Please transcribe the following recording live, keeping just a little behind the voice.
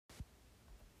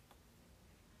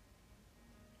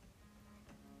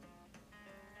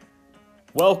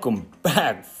Welcome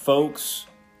back, folks,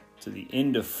 to the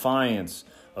In Defiance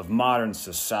of Modern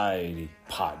Society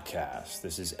podcast.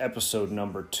 This is episode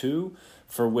number 2,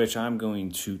 for which I'm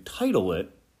going to title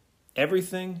it,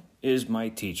 Everything is My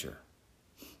Teacher.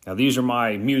 Now, these are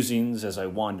my musings as I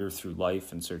wander through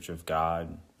life in search of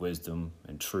God, wisdom,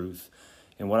 and truth,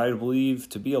 and what I believe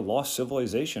to be a lost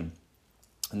civilization.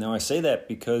 And now I say that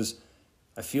because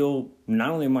I feel not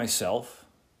only myself,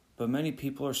 but many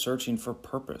people are searching for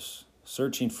purpose,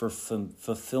 searching for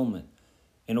fulfillment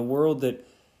in a world that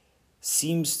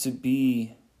seems to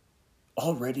be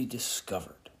already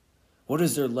discovered. What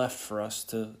is there left for us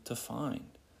to find?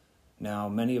 Now,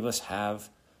 many of us have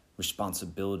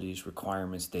responsibilities,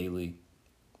 requirements daily,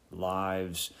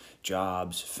 lives,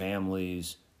 jobs,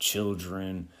 families,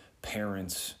 children,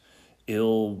 parents,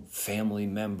 ill family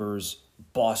members,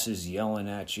 bosses yelling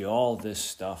at you, all this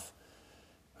stuff.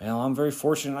 Well, I'm very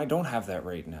fortunate I don't have that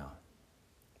right now.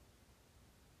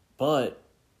 But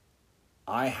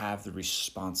I have the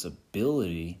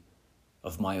responsibility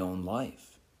of my own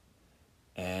life.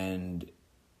 And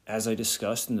as I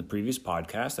discussed in the previous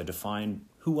podcast, I defined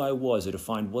who I was. I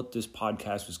defined what this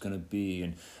podcast was going to be.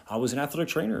 And I was an athletic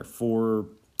trainer for,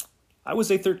 I would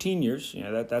say, 13 years. You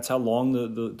know, that's how long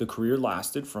the career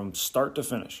lasted from start to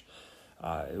finish.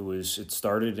 It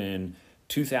started in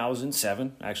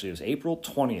 2007. Actually, it was April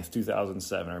 20th,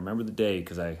 2007. I remember the day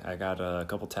because I got a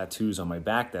couple tattoos on my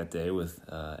back that day with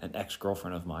an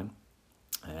ex-girlfriend of mine.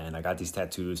 And I got these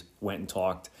tattoos, went and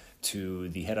talked to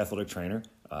the head athletic trainer,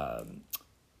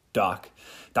 Doc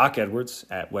Edwards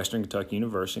at Western Kentucky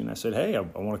University. And I said, hey, I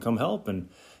want to come help. And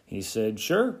he said,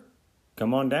 sure,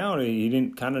 come on down. He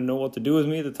didn't kind of know what to do with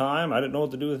me at the time. I didn't know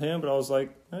what to do with him, but I was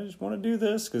like, I just want to do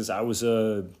this because I was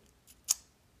a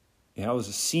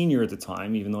senior at the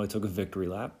time, even though I took a victory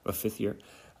lap, a fifth year.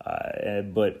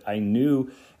 But I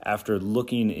knew after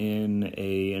looking in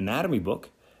an anatomy book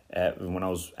when I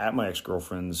was at my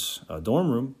ex-girlfriend's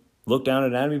dorm room, looked down at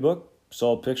an anatomy book,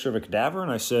 saw a picture of a cadaver,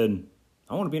 and I said,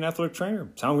 I want to be an athletic trainer.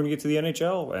 It's how I'm going to get to the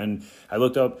NHL. And I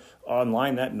looked up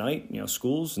online that night,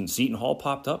 schools, and Seton Hall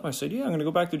popped up. And I said, yeah, I'm going to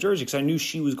go back to Jersey because I knew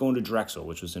she was going to Drexel,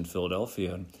 which was in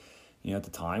Philadelphia. And at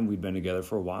the time, we'd been together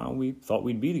for a while. We thought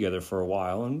we'd be together for a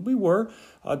while, and we were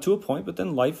to a point. But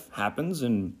then life happens,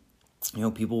 and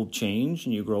people change,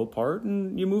 and you grow apart,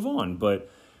 and you move on. But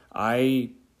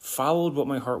I followed what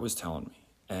my heart was telling me,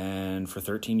 and for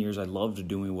 13 years, I loved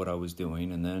doing what I was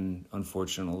doing. And then,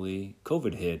 unfortunately,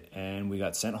 COVID hit, and we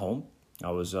got sent home.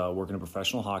 I was working in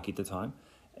professional hockey at the time,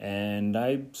 and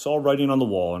I saw writing on the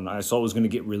wall, and I saw it was going to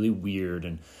get really weird.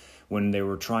 And when they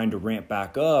were trying to ramp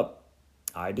back up,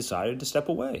 I decided to step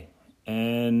away.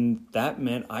 And that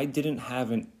meant I didn't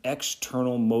have an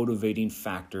external motivating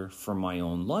factor for my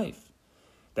own life.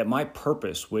 That my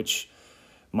purpose, which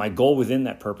my goal within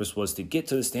that purpose was to get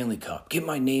to the Stanley Cup, get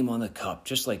my name on the cup,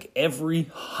 just like every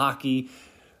hockey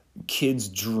kid's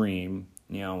dream.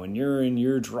 When you're in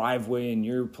your driveway and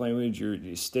you're playing with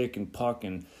your stick and puck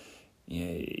and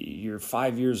you're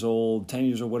 5 years old, 10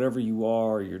 years old, whatever you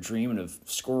are, you're dreaming of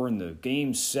scoring the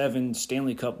Game 7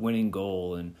 Stanley Cup winning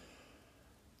goal. And,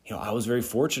 I was very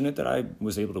fortunate that I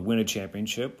was able to win a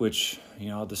championship, which,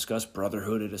 I'll discuss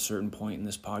brotherhood at a certain point in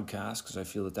this podcast because I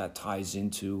feel that ties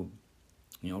into,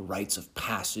 rites of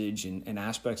passage and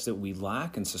aspects that we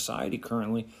lack in society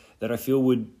currently that I feel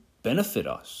would benefit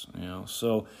us,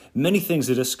 So many things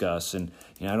to discuss, and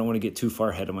I don't want to get too far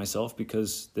ahead of myself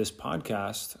because this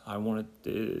podcast,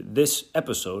 this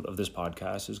episode of this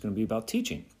podcast is going to be about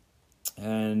teaching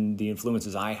and the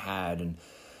influences I had, and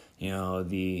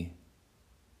the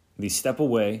step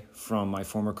away from my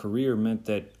former career meant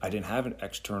that I didn't have an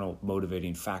external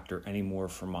motivating factor anymore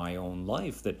for my own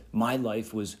life. That my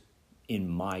life was in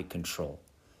my control.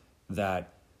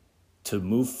 That to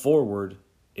move forward,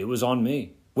 it was on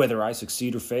me, whether I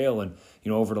succeed or fail. And,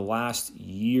 over the last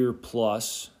year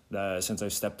plus since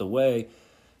I've stepped away,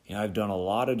 I've done a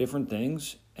lot of different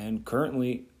things. And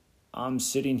currently I'm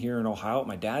sitting here in Ohio at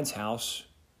my dad's house,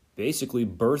 basically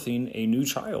birthing a new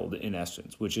child in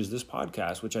essence, which is this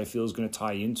podcast, which I feel is going to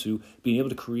tie into being able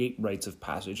to create rites of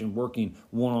passage and working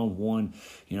one-on-one,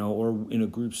 or in a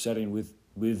group setting with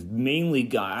mainly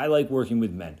guys. I like working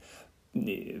with men,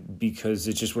 because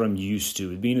it's just what I'm used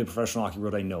to. Being in the professional hockey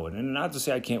world, I know it. And not to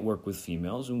say I can't work with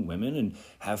females and women and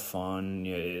have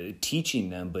fun teaching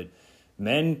them, but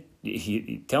men,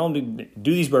 tell them to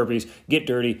do these burpees, get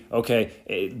dirty, okay,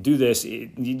 do this. You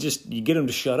get them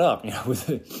to shut up.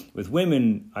 With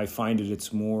women, I find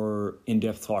it's more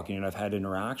in-depth talking, and I've had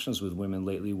interactions with women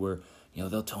lately where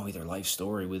they'll tell me their life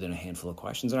story within a handful of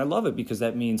questions, and I love it because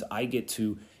that means I get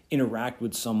to interact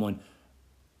with someone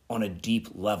on a deep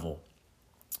level.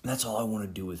 That's all I want to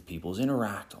do with people, is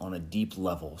interact on a deep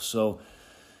level. So,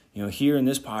 here in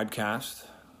this podcast,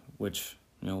 which,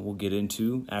 we'll get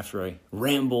into after I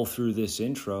ramble through this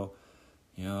intro,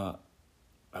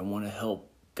 I want to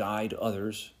help guide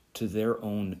others to their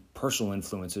own personal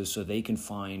influences so they can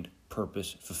find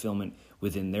purpose, fulfillment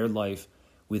within their life,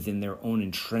 within their own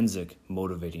intrinsic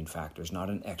motivating factors, not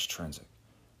an extrinsic.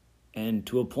 And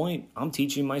to a point, I'm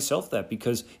teaching myself that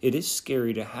because it is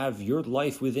scary to have your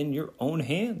life within your own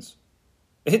hands.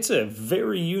 It's a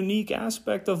very unique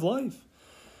aspect of life.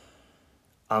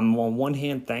 I'm on one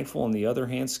hand thankful, on the other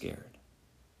hand scared.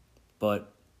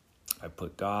 But I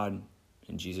put God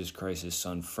and Jesus Christ, his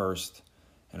son, first,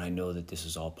 and I know that this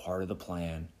is all part of the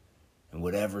plan. And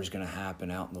whatever is going to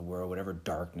happen out in the world, whatever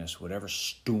darkness, whatever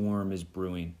storm is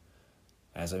brewing,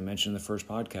 as I mentioned in the first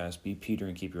podcast, be Peter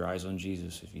and keep your eyes on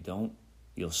Jesus. If you don't,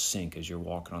 you'll sink as you're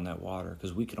walking on that water,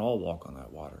 because we can all walk on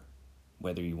that water,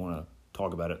 whether you want to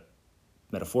talk about it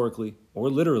metaphorically or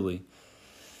literally.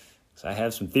 So I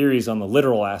have some theories on the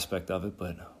literal aspect of it,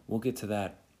 but we'll get to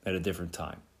that at a different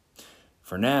time.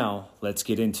 For now, let's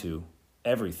get into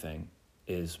everything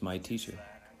is my teacher.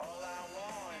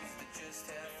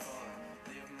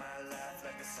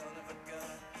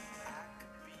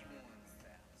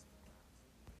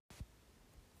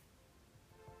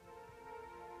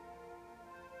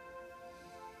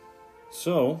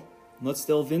 So, let's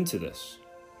delve into this.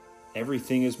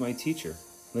 Everything is my teacher.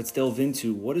 Let's delve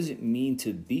into, what does it mean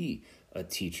to be a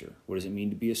teacher? What does it mean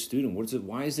to be a student?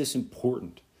 Why is this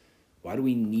important? Why do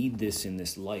we need this in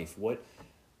this life? What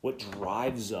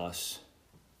drives us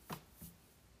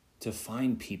to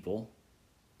find people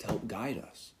to help guide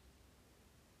us?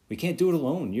 We can't do it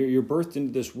alone. You're birthed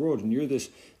into this world, and you're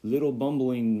this little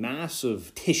bumbling mass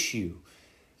of tissue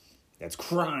that's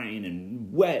crying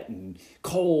and wet and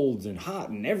cold and hot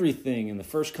and everything. In the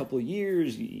first couple of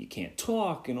years, you can't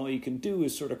talk, and all you can do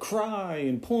is sort of cry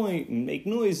and point and make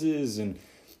noises. And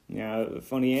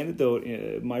funny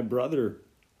anecdote, my brother,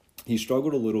 he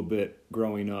struggled a little bit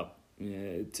growing up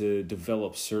to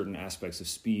develop certain aspects of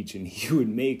speech, and he would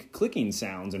make clicking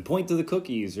sounds and point to the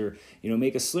cookies, or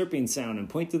make a slurping sound and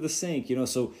point to the sink.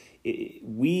 So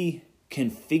we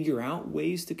can figure out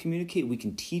ways to communicate. We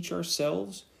can teach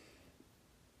ourselves.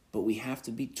 But we have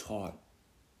to be taught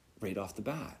right off the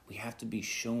bat. We have to be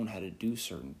shown how to do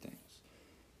certain things.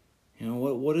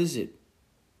 What does it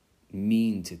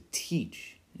mean to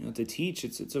teach? To teach,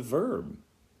 it's a verb.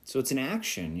 So it's an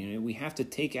action. We have to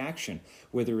take action,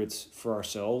 whether it's for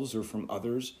ourselves or from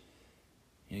others.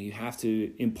 You have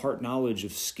to impart knowledge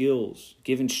of skills,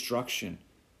 give instruction.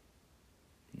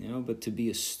 But to be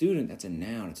a student, that's a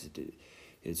noun.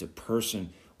 It's a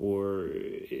person or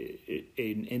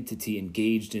an entity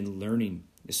engaged in learning,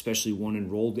 especially one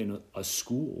enrolled in a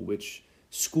school, which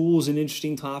school is an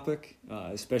interesting topic.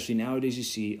 Especially nowadays, you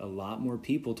see a lot more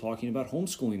people talking about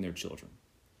homeschooling their children.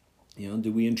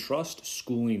 Do we entrust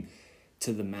schooling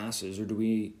to the masses, or do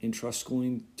we entrust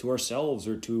schooling to ourselves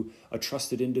or to a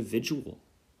trusted individual?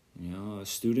 A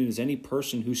student is any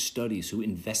person who studies, who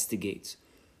investigates,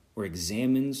 or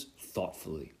examines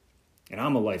thoughtfully. And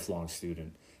I'm a lifelong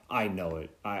student. I know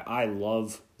it. I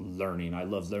love learning. I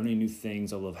love learning new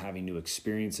things. I love having new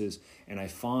experiences. And I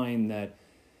find that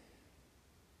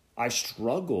I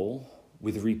struggle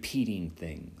with repeating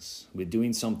things, with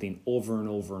doing something over and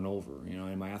over and over.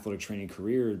 In my athletic training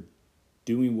career,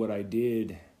 doing what I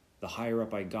did, the higher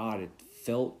up I got, it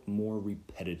felt more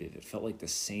repetitive. It felt like the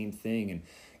same thing.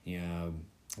 And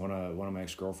one of my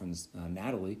ex-girlfriends,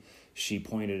 Natalie, she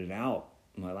pointed it out.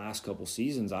 In my last couple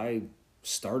seasons, I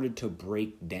started to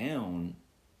break down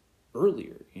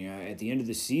earlier. At the end of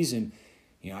the season,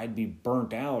 I'd be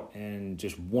burnt out and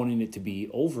just wanting it to be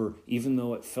over, even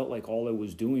though it felt like all I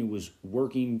was doing was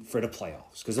working for the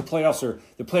playoffs, because the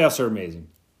playoffs are amazing.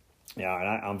 And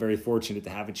I'm very fortunate to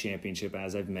have a championship,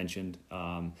 as I've mentioned,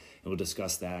 and we'll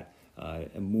discuss that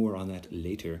and more on that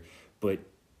later. But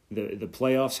the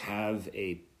playoffs have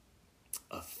a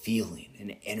feeling,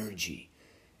 an energy,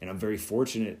 and I'm very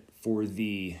fortunate for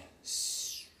the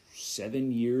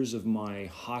 7 years of my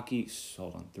hockey.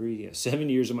 7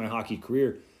 years of my hockey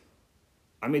career,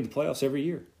 I made the playoffs every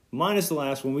year, minus the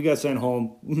last one. We got sent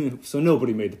home, so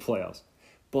nobody made the playoffs.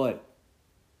 But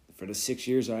for the 6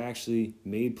 years I actually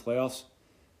made playoffs,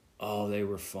 they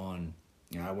were fun.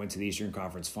 I went to the Eastern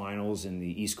Conference Finals in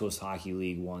the East Coast Hockey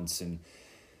League once, and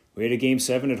we had a Game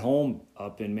 7 at home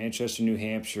up in Manchester, New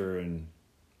Hampshire, and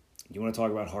you want to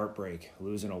talk about heartbreak,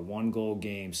 losing a 1-goal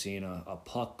game, seeing a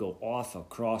puck go off a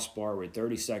crossbar with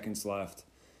 30 seconds left,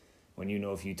 when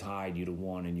if you tied, you'd have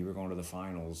won and you were going to the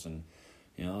finals. And,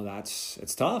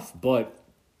 it's tough. But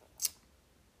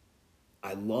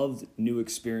I loved new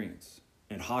experience.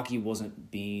 And hockey wasn't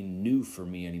being new for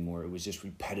me anymore. It was just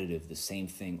repetitive, the same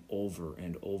thing over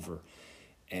and over.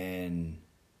 And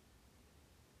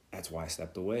that's why I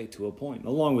stepped away to a point,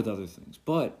 along with other things.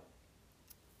 But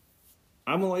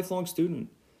I'm a lifelong student.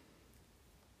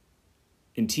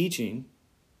 In teaching,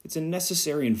 it's a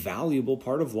necessary and valuable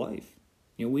part of life.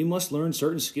 We must learn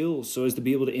certain skills so as to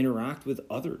be able to interact with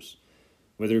others,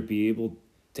 whether it be able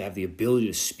to have the ability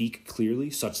to speak clearly,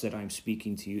 such that I'm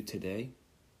speaking to you today,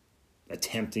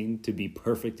 attempting to be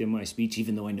perfect in my speech,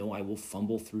 even though I know I will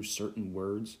fumble through certain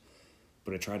words,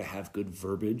 but I try to have good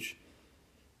verbiage,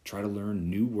 try to learn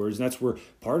new words. And that's where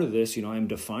part of this, I'm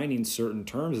defining certain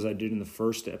terms as I did in the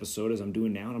first episode, as I'm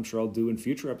doing now, and I'm sure I'll do in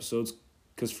future episodes,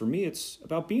 because for me, it's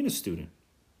about being a student.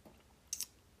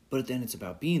 But then it's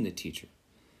about being the teacher.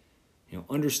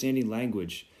 Understanding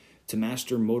language to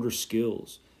master motor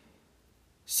skills,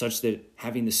 such that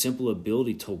having the simple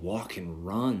ability to walk and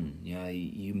run,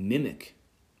 you mimic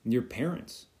your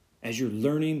parents. As you're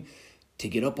learning to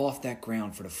get up off that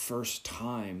ground for the first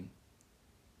time,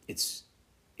 it's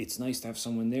nice to have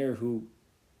someone there who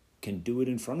can do it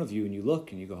in front of you, and you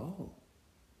look and you go, oh.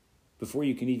 Before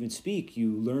you can even speak,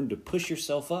 you learn to push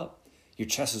yourself up. Your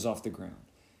chest is off the ground.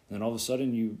 And then all of a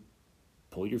sudden you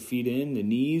pull your feet in, the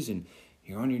knees, and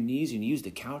you're on your knees and you use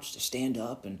the couch to stand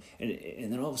up. And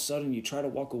then all of a sudden you try to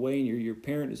walk away and your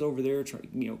parent is over there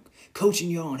coaching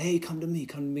you on, hey, come to me.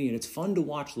 And it's fun to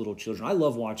watch little children. I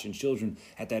love watching children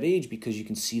at that age because you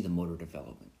can see the motor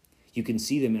development. You can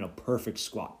see them in a perfect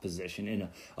squat position.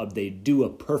 They do a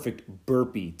perfect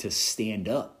burpee to stand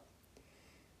up.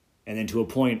 And then to a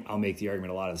point, I'll make the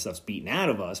argument a lot of the stuff's beaten out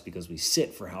of us because we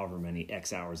sit for however many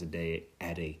X hours a day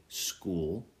at a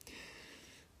school.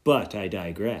 But I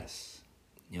digress.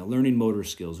 Learning motor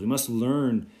skills. We must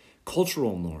learn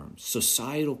cultural norms,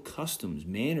 societal customs,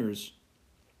 manners,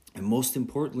 and most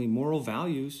importantly, moral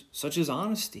values such as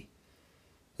honesty.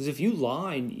 Because if you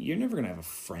lie, you're never going to have a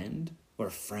friend or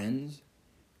friends.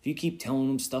 If you keep telling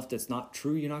them stuff that's not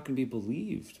true, you're not going to be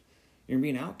believed. You're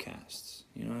going to be an outcast.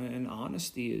 And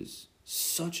honesty is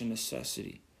such a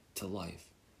necessity to life.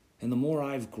 And the more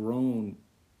I've grown,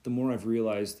 the more I've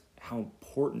realized how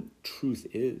important truth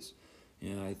is.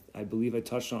 I believe I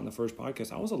touched on it in the first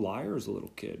podcast. I was a liar as a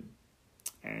little kid.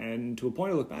 And to a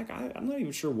point I look back, I'm not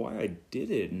even sure why I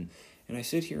did it. And I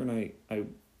sit here and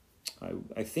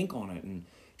I think on it and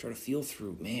try to feel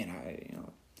through,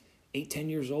 8-10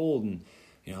 years old. And,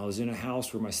 I was in a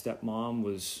house where my stepmom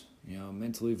was,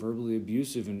 mentally, verbally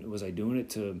abusive. And was I doing it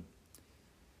to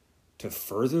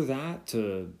further that,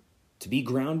 to be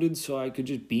grounded so I could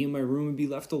just be in my room and be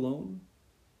left alone?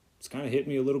 It's kind of hit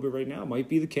me a little bit right now. It might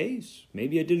be the case.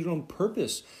 Maybe I did it on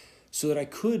purpose so that I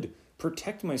could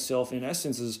protect myself. In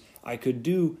essence, as I could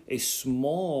do a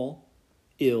small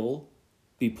ill,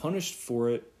 be punished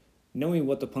for it, knowing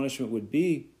what the punishment would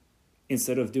be,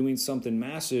 instead of doing something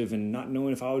massive and not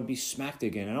knowing if I would be smacked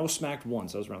again. And I was smacked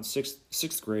once. I was around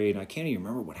sixth grade, and I can't even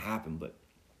remember what happened, but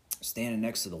standing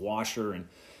next to the washer and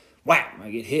whap, I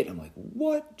get hit. I'm like,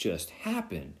 what just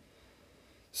happened?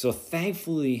 So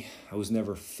thankfully, I was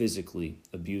never physically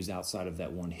abused outside of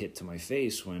that one hit to my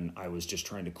face when I was just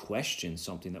trying to question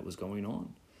something that was going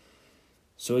on.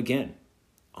 So again,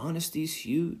 honesty is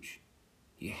huge.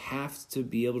 You have to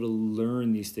be able to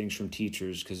learn these things from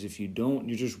teachers, because if you don't,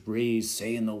 you're just raised,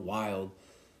 say, in the wild,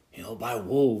 by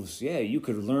wolves. Yeah, you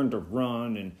could learn to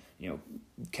run and,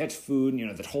 catch food,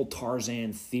 that whole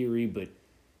Tarzan theory, but,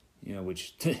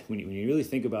 which when you really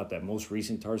think about that most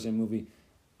recent Tarzan movie,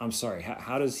 I'm sorry,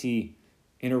 how does he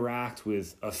interact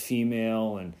with a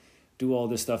female and do all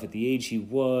this stuff at the age he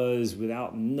was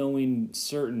without knowing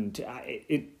certain...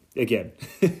 Again,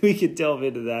 we could delve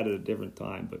into that at a different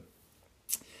time, but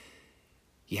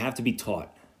you have to be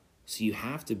taught. So you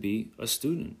have to be a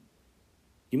student.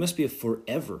 You must be a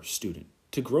forever student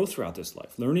to grow throughout this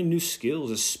life, learning new skills,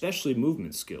 especially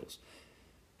movement skills.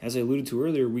 As I alluded to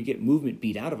earlier, we get movement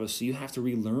beat out of us, so you have to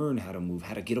relearn how to move,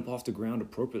 how to get up off the ground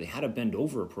appropriately, how to bend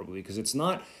over appropriately, because it's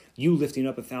not you lifting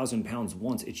up 1,000 pounds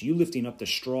once, it's you lifting up the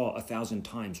straw 1,000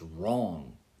 times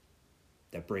wrong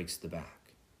that breaks the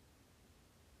back.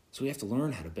 So we have to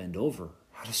learn how to bend over,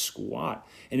 how to squat.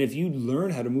 And if you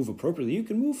learn how to move appropriately, you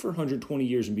can move for 120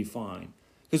 years and be fine,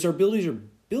 because our abilities are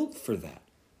built for that.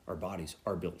 Our bodies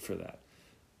are built for that.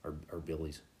 Our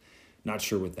abilities. Not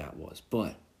sure what that was,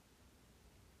 but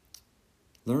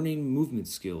learning movement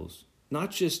skills,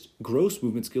 not just gross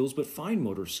movement skills, but fine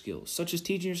motor skills, such as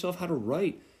teaching yourself how to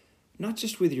write, not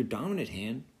just with your dominant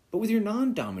hand, but with your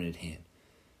non-dominant hand.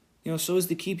 So as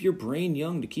to keep your brain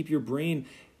young, to keep your brain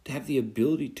to have the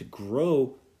ability to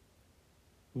grow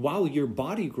while your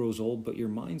body grows old, but your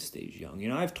mind stays young.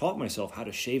 I've taught myself how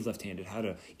to shave left-handed, how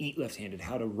to eat left-handed,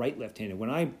 how to write left-handed. When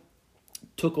I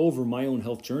took over my own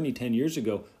health journey 10 years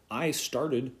ago, I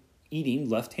started eating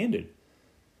left-handed.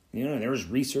 There's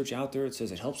research out there that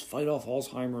says it helps fight off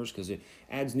Alzheimer's because it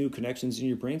adds new connections in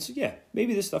your brain. So yeah,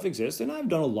 maybe this stuff exists. And I've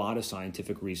done a lot of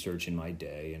scientific research in my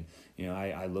day. And,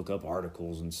 I look up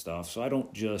articles and stuff. So I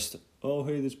don't just, oh,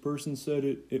 hey, this person said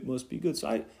it must be good.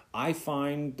 So I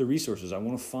find the resources. I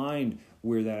want to find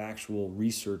where that actual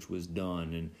research was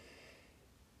done. And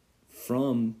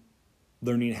from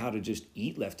learning how to just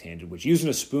eat left-handed, which using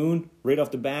a spoon right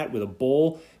off the bat with a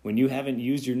bowl when you haven't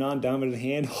used your non-dominant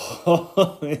hand,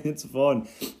 it's fun.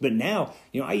 But now,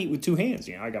 I eat with two hands.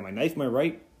 I got my knife in my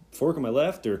right, fork in my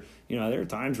left, or, there are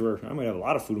times where I might have a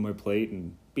lot of food on my plate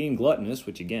and being gluttonous,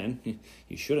 which again,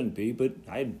 you shouldn't be, but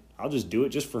I'll just do it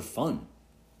just for fun.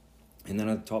 And then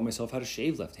I taught myself how to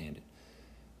shave left-handed.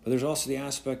 But there's also the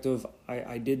aspect of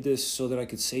I did this so that I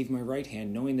could save my right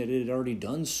hand, knowing that it had already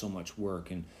done so much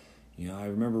work. And I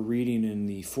remember reading in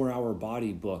the 4-Hour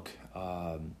Body book,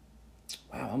 wow,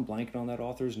 I'm blanking on that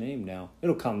author's name now.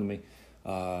 It'll come to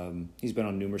me. He's been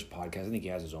on numerous podcasts. I think he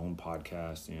has his own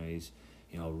podcast. He's,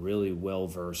 a really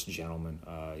well-versed gentleman.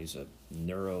 He's a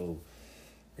neuro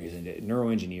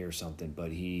engineer or something,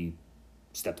 but he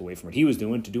stepped away from what he was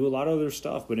doing to do a lot of other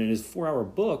stuff. But in his 4-Hour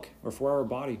book, or 4-Hour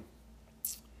Body,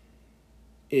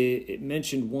 it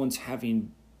mentioned once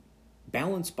having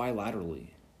balance bilaterally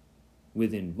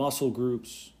within muscle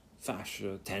groups,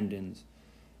 fascia, tendons,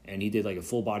 and he did like a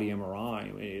full body MRI,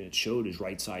 and it showed his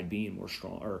right side being more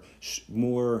strong or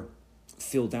more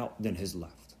filled out than his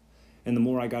left. And the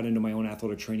more I got into my own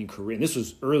athletic training career, and this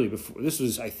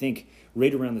was I think,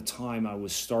 right around the time I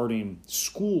was starting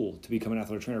school to become an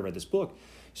athletic trainer. I read this book.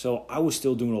 So I was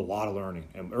still doing a lot of learning.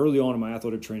 And early on in my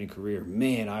athletic training career,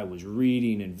 man, I was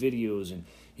reading and videos, and,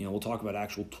 we'll talk about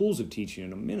actual tools of teaching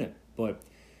in a minute. But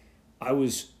I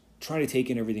was trying to take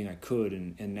in everything I could.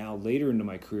 And now later into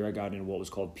my career, I got into what was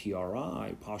called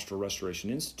PRI, Postural Restoration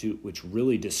Institute, which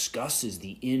really discusses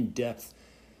the in-depth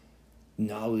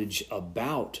knowledge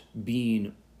about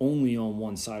being only on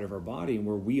one side of our body, and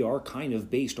where we are kind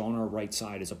of based on our right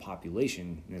side as a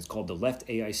population. And it's called the left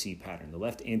AIC pattern, the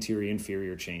left anterior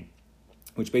inferior chain,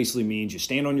 which basically means you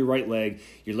stand on your right leg,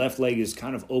 your left leg is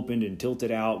kind of opened and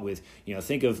tilted out with,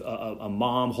 think of a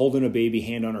mom holding a baby,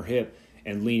 hand on her hip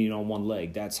and leaning on one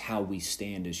leg. That's how we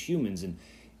stand as humans. And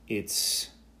it's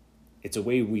a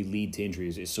way we lead to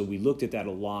injuries. So we looked at that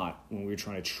a lot when we were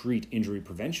trying to treat injury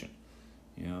prevention.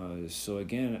 So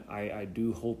again, I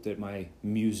do hope that my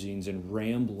musings and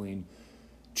rambling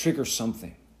trigger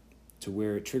something to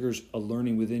where it triggers a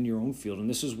learning within your own field. And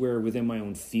this is where within my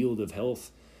own field of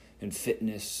health and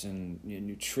fitness and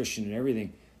nutrition and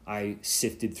everything, I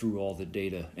sifted through all the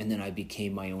data, and then I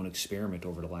became my own experiment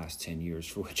over the last 10 years,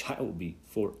 for which I will be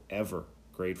forever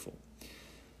grateful.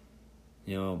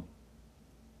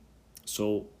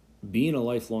 So being a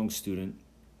lifelong student,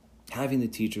 having the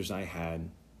teachers I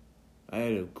had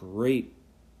a great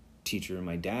teacher,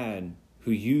 my dad,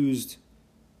 who used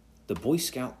the Boy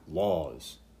Scout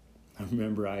laws. I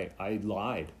remember I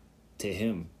lied to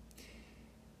him.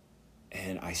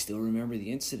 And I still remember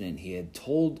the incident. He had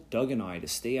told Doug and I to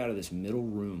stay out of this middle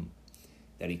room,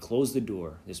 that he closed the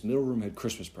door. This middle room had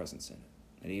Christmas presents in it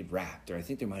that he had wrapped, or I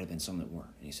think there might have been some that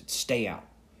weren't. And he said, stay out.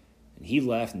 And he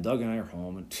left, and Doug and I are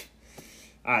home,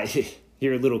 and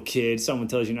you're a little kid, someone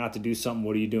tells you not to do something,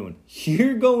 what are you doing?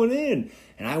 You're going in.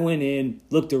 And I went in,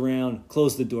 looked around,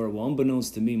 closed the door. Well,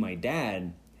 unbeknownst to me, my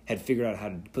dad had figured out how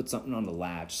to put something on the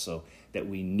latch so that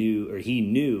he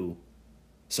knew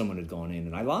someone had gone in.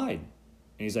 And I lied.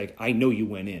 And he's like, I know you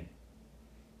went in.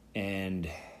 And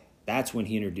that's when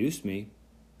he introduced me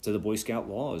to the Boy Scout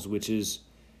laws, which is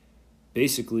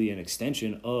basically an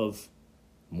extension of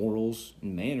morals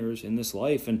and manners in this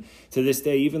life. And to this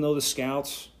day, even though the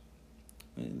Scouts,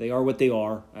 they are what they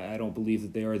are, I don't believe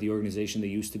that they are the organization they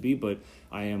used to be, but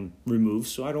I am removed,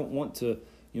 so I don't want to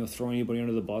throw anybody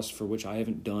under the bus for which I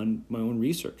haven't done my own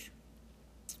research.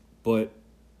 But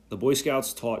the Boy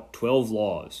Scouts taught 12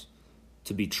 laws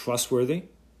to be trustworthy,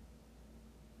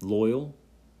 loyal,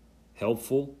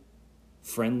 helpful,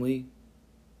 friendly,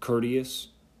 courteous,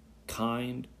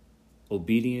 kind,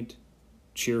 obedient,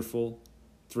 cheerful,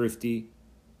 thrifty,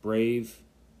 brave,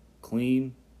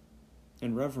 clean,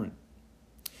 and reverent.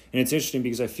 And it's interesting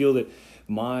because I feel that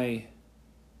my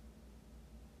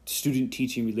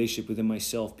student-teaching relationship within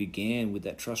myself began with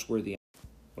that trustworthy.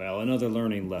 Well, another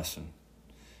learning lesson.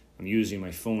 I'm using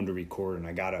my phone to record, and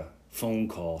I got a phone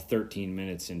call 13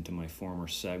 minutes into my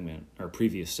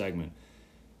previous segment.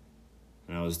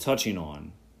 And I was touching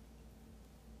on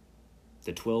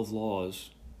the 12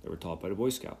 laws that were taught by the Boy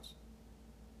Scouts.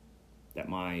 That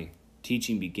my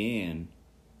teaching began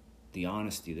the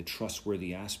honesty, the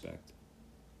trustworthy aspect.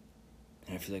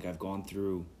 And I feel like I've gone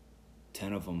through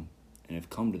 10 of them and have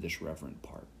come to this reverent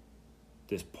part.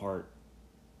 This part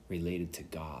related to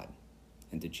God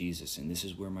and to Jesus. And this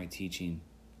is where my teaching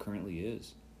currently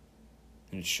is.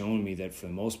 And it's shown me that for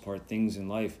the most part, things in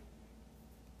life,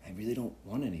 I really don't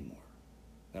want anymore.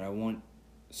 That I want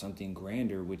something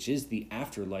grander, which is the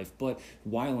afterlife. But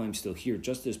while I'm still here,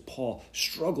 just as Paul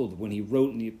struggled when he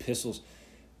wrote in the epistles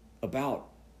about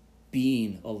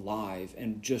being alive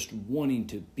and just wanting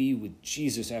to be with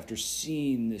Jesus after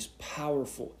seeing this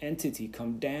powerful entity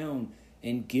come down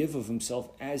and give of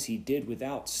himself as he did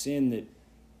without sin, that,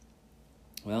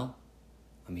 well,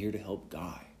 I'm here to help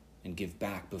Guy and give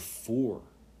back before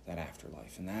that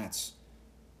afterlife. And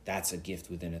that's a gift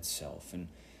within itself. And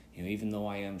even though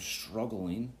I am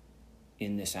struggling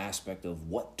in this aspect of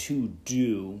what to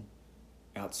do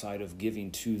outside of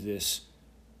giving to this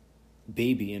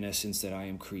baby, in essence, that I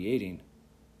am creating,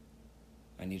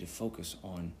 I need to focus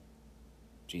on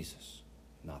Jesus,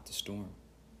 not the storm.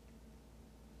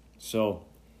 So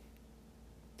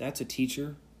that's a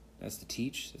teacher, that's the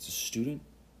teach, that's a student.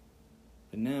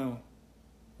 But now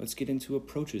let's get into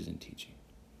approaches in teaching.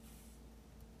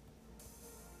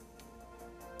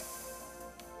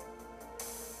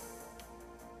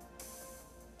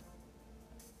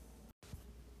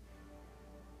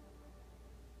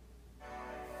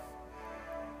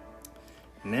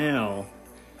 Now,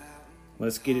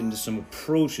 let's get into some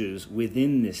approaches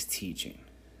within this teaching,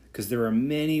 because there are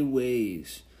many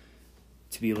ways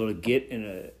to be able to get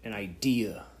an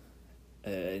idea,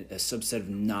 a subset of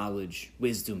knowledge,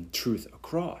 wisdom, truth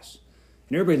across.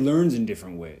 And everybody learns in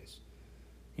different ways.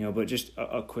 But just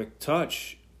a quick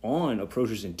touch on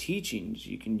approaches in teachings.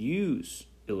 You can use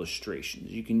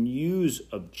illustrations. You can use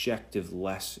objective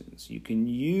lessons. You can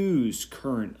use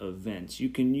current events. You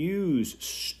can use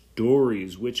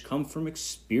stories which come from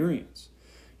experience.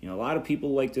 A lot of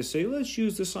people like to say, let's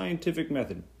use the scientific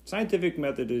method. Scientific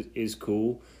method is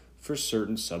cool for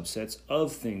certain subsets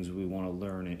of things we want to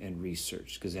learn and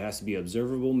research, because it has to be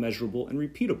observable, measurable, and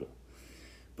repeatable.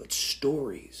 But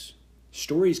stories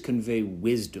convey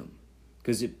wisdom,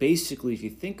 because it basically, if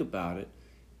you think about it,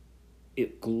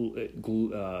 it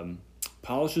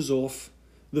polishes off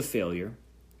the failure,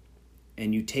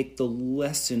 and you take the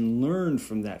lesson learned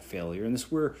from that failure. And this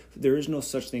is where there is no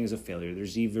such thing as a failure.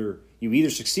 You either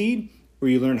succeed or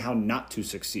you learn how not to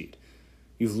succeed.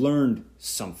 You've learned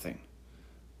something.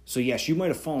 So yes, you might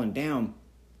have fallen down,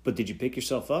 but did you pick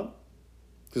yourself up?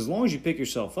 Because as long as you pick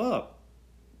yourself up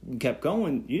and kept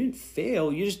going, you didn't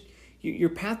fail. Your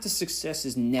path to success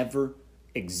is never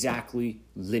exactly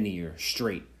linear,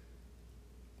 straight.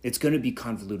 It's going to be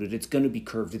convoluted. It's going to be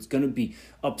curved. It's going to be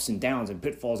ups and downs and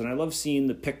pitfalls. And I love seeing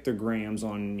the pictograms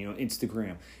on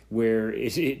Instagram, where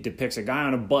it depicts a guy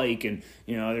on a bike, and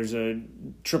there's a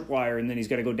tripwire, and then he's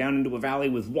got to go down into a valley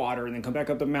with water, and then come back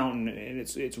up the mountain, and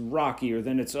it's rocky, or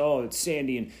then it's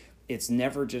sandy, and it's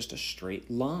never just a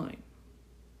straight line.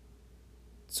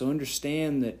 So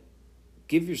understand that.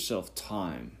 Give yourself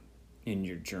time in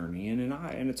your journey, and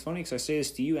it's funny because I say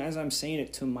this to you as I'm saying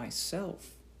it to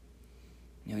myself.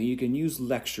 You can use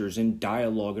lectures and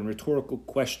dialogue and rhetorical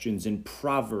questions and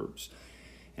proverbs.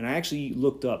 And I actually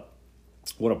looked up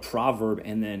what a proverb,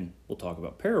 and then we'll talk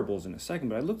about parables in a second,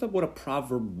 but I looked up what a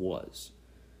proverb was.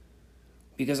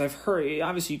 Because I've heard,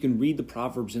 obviously you can read the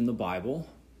proverbs in the Bible,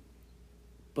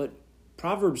 but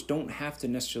proverbs don't have to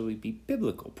necessarily be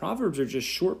biblical. Proverbs are just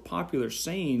short, popular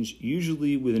sayings,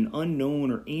 usually with an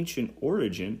unknown or ancient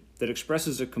origin, that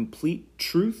expresses a complete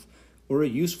truth or a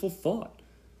useful thought.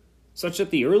 Such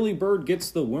that the early bird gets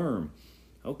the worm.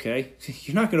 Okay,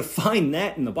 you're not going to find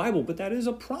that in the Bible, but that is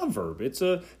a proverb. It's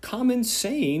a common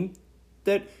saying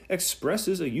that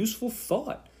expresses a useful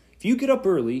thought. If you get up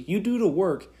early, you do the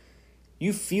work,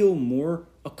 you feel more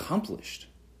accomplished.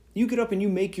 You get up and you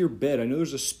make your bed. I know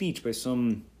there's a speech by it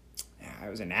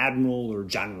was an admiral or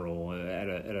general at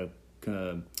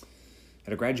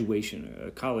a graduation,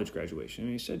 a college graduation.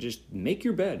 And he said, just make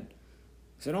your bed.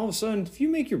 He said, all of a sudden, if you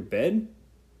make your bed,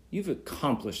 you've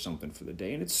accomplished something for the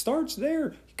day. And it starts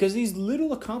there, because these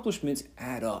little accomplishments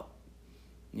add up.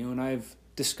 And I've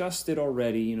discussed it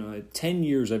already. 10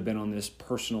 years I've been on this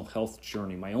personal health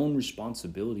journey, my own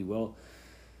responsibility. Well,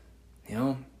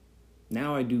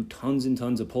 now I do tons and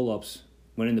tons of pull-ups,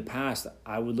 when in the past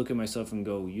I would look at myself and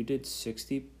go, you did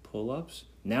 60 pull-ups?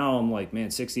 Now I'm like,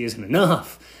 man, 60 isn't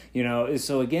enough.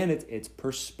 So again, it's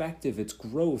perspective, it's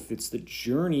growth, it's the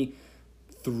journey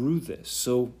through this.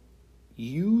 So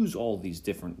use all these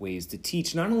different ways to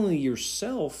teach not only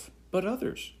yourself, but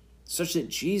others, such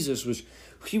that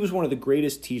he was one of the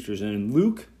greatest teachers. And in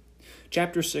Luke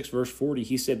chapter 6, verse 40,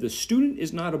 he said, "The student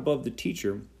is not above the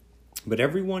teacher, but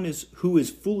everyone who is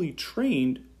fully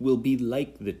trained will be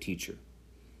like the teacher."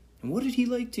 And what did he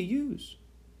like to use?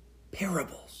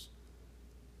 Parables.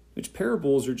 Which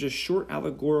parables are just short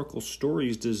allegorical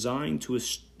stories designed to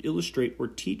illustrate or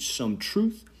teach some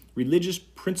truth, religious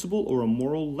principle, or a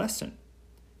moral lesson.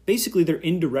 Basically, they're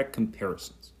indirect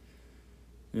comparisons.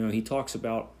 He talks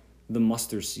about the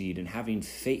mustard seed and having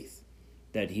faith.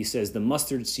 That he says the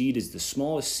mustard seed is the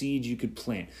smallest seed you could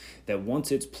plant. That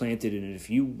once it's planted, and if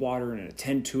you water and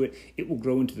attend to it, it will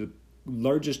grow into the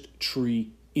largest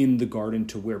tree in the garden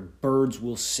to where birds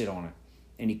will sit on it.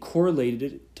 And he correlated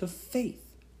it to faith.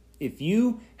 If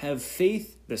you have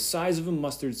faith the size of a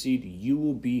mustard seed, you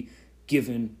will be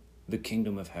given the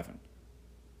kingdom of heaven.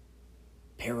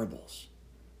 Parables.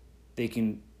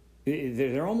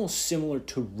 They're almost similar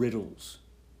to riddles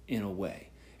in a way.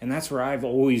 And that's where I've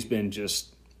always been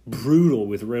just brutal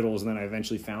with riddles. And then I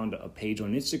eventually found a page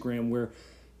on Instagram where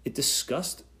it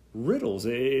discussed riddles.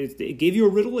 It gave you a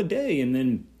riddle a day. And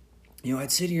then,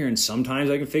 I'd sit here and sometimes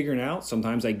I can figure it out.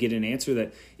 Sometimes I get an answer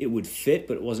that it would fit,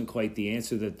 but it wasn't quite the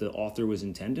answer that the author was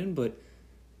intending. But,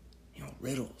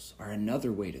 riddles are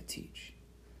another way to teach.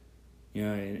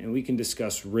 And we can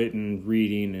discuss written,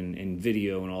 reading, and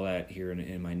video and all that here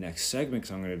in my next segment,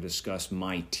 because I'm going to discuss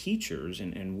my teachers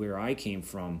and where I came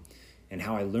from and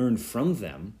how I learned from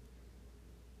them.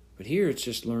 But here it's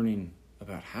just learning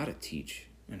about how to teach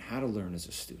and how to learn as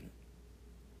a student.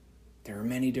 There are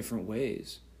many different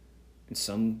ways, and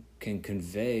some can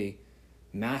convey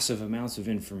massive amounts of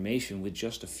information with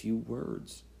just a few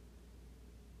words.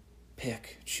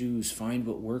 Pick, choose, find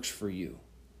what works for you.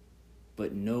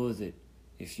 But know that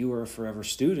if you are a forever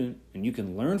student and you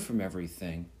can learn from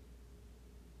everything,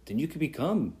 then you can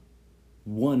become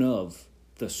one of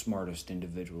the smartest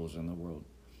individuals in the world.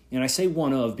 And I say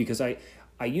one of because I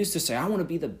used to say, I want to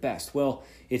be the best. Well,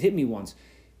 it hit me once.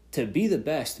 To be the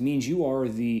best means you are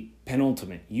the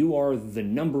penultimate. You are the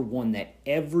number one that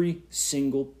every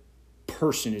single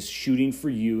person is shooting for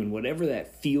you in whatever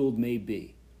that field may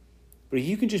be. But if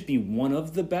you can just be one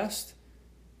of the best,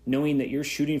 knowing that you're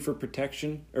shooting for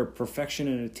protection or perfection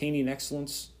and attaining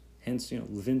excellence, hence,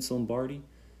 Vince Lombardi,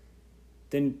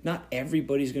 then not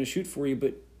everybody's going to shoot for you,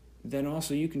 but then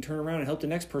also you can turn around and help the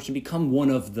next person become one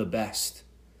of the best.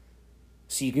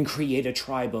 So you can create a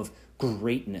tribe of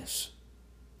greatness,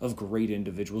 of great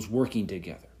individuals working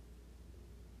together.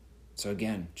 So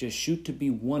again, just shoot to be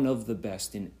one of the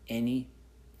best in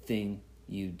anything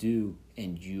you do,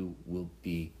 and you will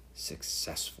be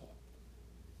successful.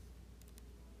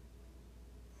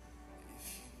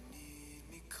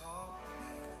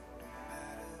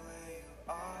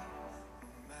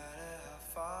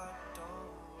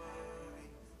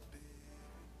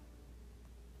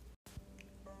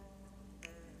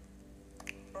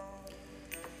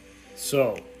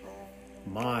 So,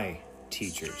 my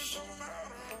teachers,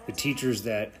 the teachers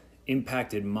that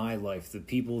impacted my life, the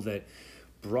people that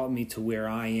brought me to where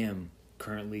I am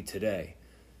currently today.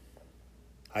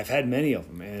 I've had many of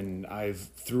them, and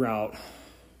throughout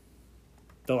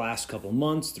the last couple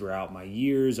months, throughout my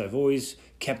years, I've always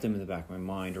kept them in the back of my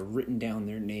mind or written down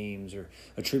their names or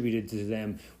attributed to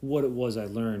them what it was I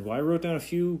learned. Well, I wrote down a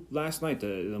few last night,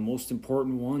 the most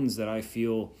important ones that I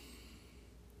feel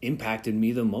impacted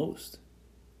me the most.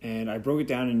 And I broke it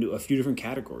down into a few different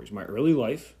categories: my early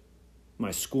life, my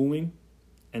schooling,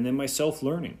 and then my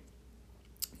self-learning.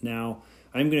 Now,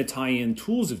 I'm going to tie in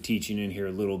tools of teaching in here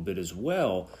a little bit as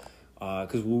well,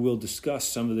 because we will discuss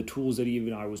some of the tools that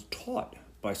even I was taught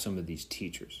by some of these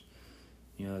teachers.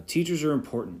 Teachers are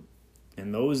important,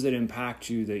 and those that impact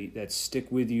you, that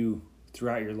stick with you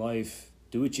throughout your life,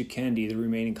 do what you can to either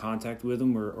remain in contact with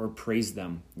them or praise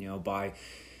them, by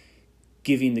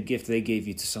giving the gift they gave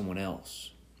you to someone else.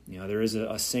 There is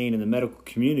a saying in the medical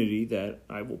community that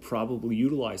I will probably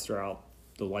utilize throughout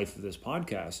the life of this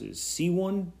podcast is see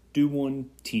one, do one,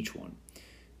 teach one.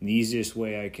 And the easiest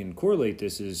way I can correlate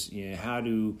this is how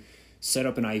to set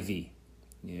up an IV.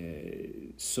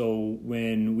 So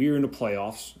when we were in the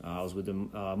playoffs, I was with the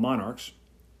Monarchs,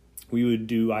 we would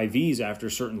do IVs after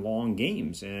certain long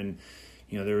games. And,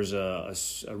 there was a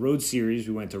road series.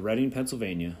 We went to Reading,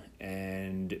 Pennsylvania,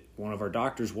 and one of our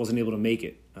doctors wasn't able to make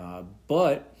it.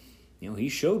 But he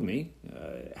showed me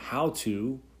how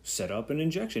to set up an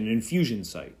infusion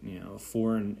site,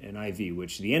 for an IV,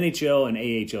 which the NHL and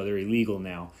AHL, they're illegal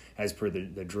now as per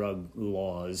the drug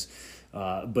laws.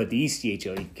 But the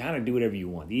ECHL, you can kind of do whatever you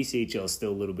want. The ECHL is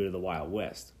still a little bit of the Wild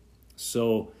West.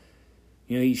 So,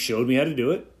 he showed me how to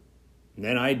do it. And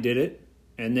then I did it.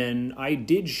 And then I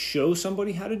did show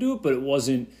somebody how to do it, but it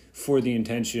wasn't for the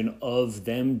intention of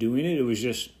them doing it. It was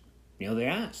just, they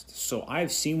asked. So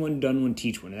I've seen one, done one,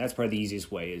 teach one. And that's probably the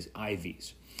easiest way is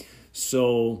IVs.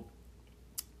 So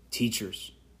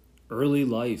teachers, early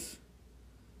life,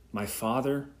 my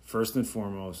father, first and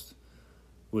foremost,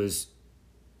 was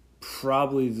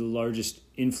probably the largest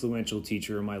influential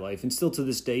teacher in my life, and still to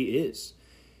this day is.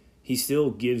 He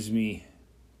still gives me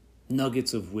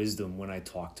nuggets of wisdom when I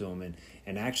talk to him.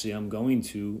 And actually, I'm going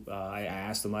to, I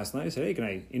asked him last night, I said, hey, can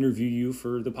I interview you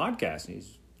for the podcast? And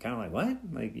he's kind of like, what?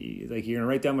 Like you're going to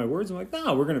write down my words? I'm like, no,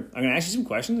 I'm going to ask you some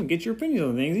questions and get your opinion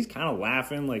on things. He's kind of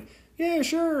laughing like, yeah,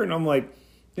 sure. And I'm like,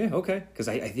 yeah, okay. Because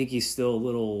I think he's still a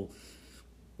little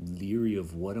leery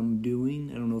of what I'm doing.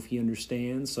 I don't know if he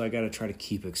understands, so I got to try to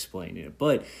keep explaining it.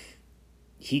 But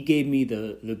he gave me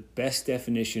the best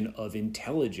definition of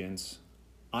intelligence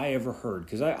I ever heard,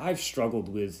 because I've struggled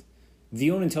with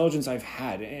the own intelligence I've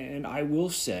had, and I will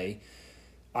say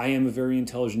I am a very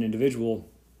intelligent individual,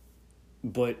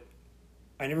 but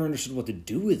I never understood what to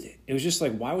do with it. It was just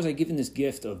like, why was I given this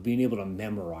gift of being able to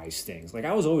memorize things? Like,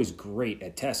 I was always great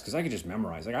at tests because I could just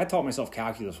memorize. Like, I taught myself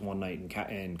calculus one night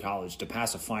in college to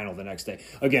pass a final the next day.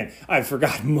 Again, I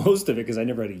forgot most of it because I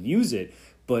never had to use it.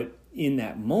 But in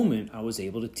that moment, I was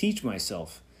able to teach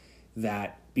myself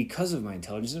that because of my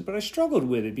intelligence. But I struggled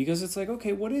with it because it's like,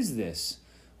 okay, what is this?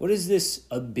 What is this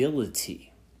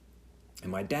ability?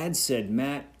 And my dad said,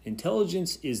 Matt,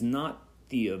 intelligence is not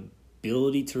the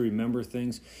ability to remember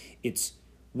things. It's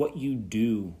what you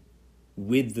do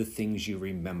with the things you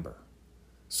remember.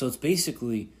 So it's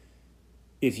basically,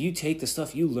 if you take the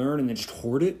stuff you learn and then just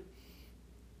hoard it,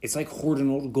 it's like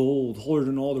hoarding all the gold,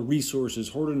 hoarding all the resources,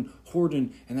 hoarding,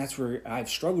 and that's where I've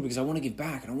struggled because I want to give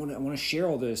back and I want to share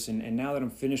all this. And now that I'm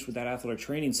finished with that athletic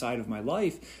training side of my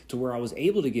life, to where I was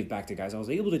able to give back to guys, I was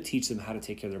able to teach them how to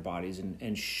take care of their bodies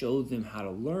and show them how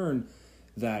to learn,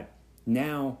 that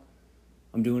now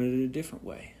I'm doing it in a different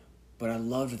way. But I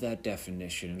loved that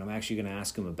definition, and I'm actually going to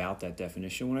ask him about that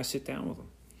definition when I sit down with him.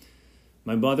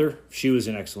 My mother, she was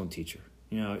an excellent teacher.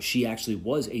 She actually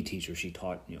was a teacher. She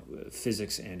taught,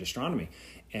 physics and astronomy.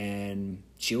 And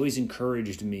she always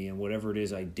encouraged me in whatever it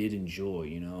is I did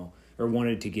enjoy, or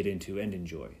wanted to get into and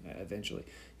enjoy eventually.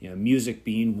 Music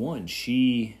being one.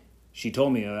 She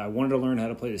told me I wanted to learn how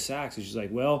to play the sax. And she's like,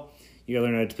 well, you got to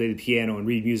learn how to play the piano and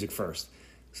read music first.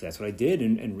 So that's what I did.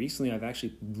 And recently I've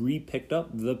actually re-picked up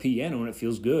the piano, and it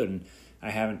feels good. And I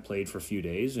haven't played for a few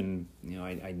days, and,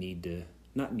 I need to.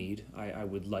 I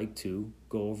would like to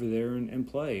go over there and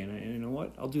play. And you know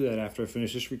what? I'll do that after I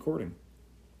finish this recording.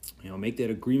 Make that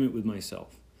agreement with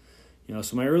myself.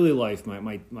 So my early life,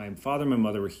 my father and my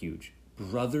mother were huge.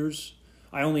 Brothers,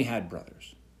 I only had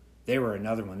brothers. They were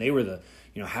another one. They were the,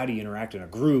 how do you interact in a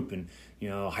group, and,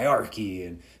 hierarchy,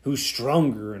 and who's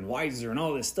stronger and wiser and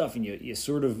all this stuff. And you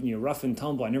sort of, rough and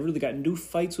tumble. I never really got into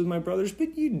fights with my brothers,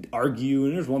 but you'd argue.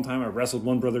 And there's one time I wrestled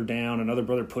one brother down, another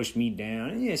brother pushed me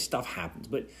down. And stuff happens.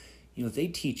 But, they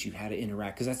teach you how to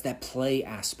interact, because that's that play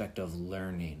aspect of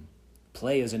learning.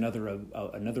 Play is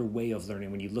another way of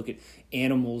learning. When you look at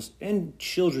animals and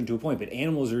children to a point, but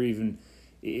animals are even,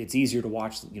 it's easier to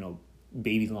watch,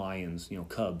 baby lions,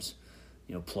 cubs,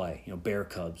 play, bear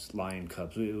cubs, lion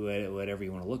cubs, whatever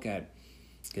you want to look at,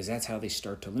 because that's how they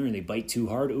start to learn. They bite too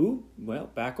hard. Ooh, well,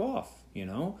 back off,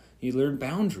 You learn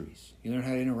boundaries. You learn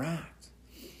how to interact.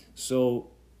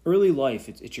 So early life,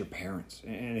 it's your parents.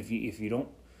 And if you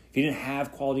didn't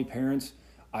have quality parents,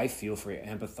 I feel for you,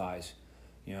 empathize.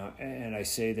 And I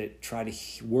say that try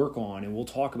to work on, and we'll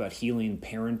talk about healing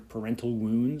parental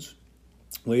wounds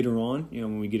later on,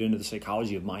 when we get into the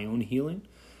psychology of my own healing.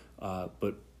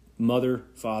 But mother,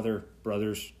 father,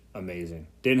 brothers, amazing.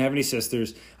 Didn't have any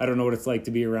sisters. I don't know what it's like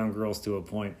to be around girls to a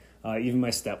point. Even my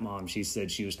stepmom, she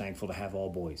said she was thankful to have all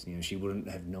boys. She wouldn't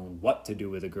have known what to do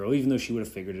with a girl, even though she would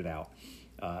have figured it out.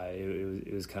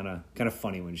 It was kind of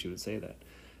funny when she would say that.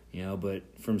 But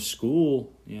from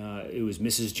school, it was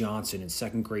Mrs. Johnson in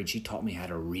second grade. She taught me how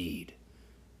to read.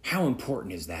 How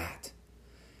important is that?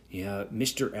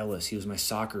 Mr. Ellis, he was my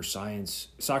soccer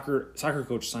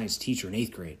coach, science teacher in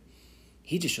 8th grade.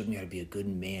 He just showed me how to be a good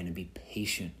man and be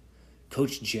patient.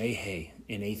 Coach Jay Hay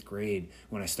in 8th grade,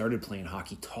 when I started playing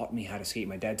hockey, taught me how to skate.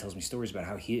 My dad tells me stories about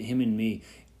how him and me,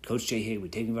 Coach Jay Hay,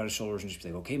 would take me by the shoulders and just be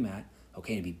like, okay, Matt,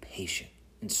 okay, and be patient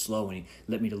and slow. And he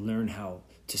let me to learn how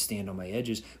to stand on my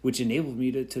edges, which enabled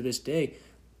me to this day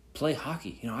play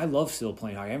hockey. I love still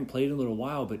playing hockey. I haven't played in a little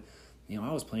while, but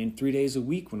I was playing 3 days a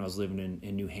week when I was living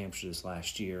in New Hampshire this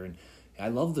last year, and I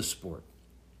love the sport.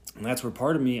 And that's where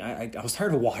part of me, I was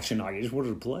tired of watching hockey. I just wanted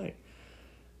to play.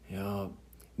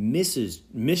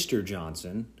 Mr.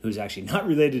 Johnson, who's actually not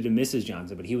related to Mrs.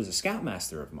 Johnson, but he was a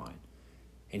scoutmaster of mine.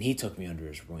 And he took me under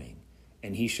his wing.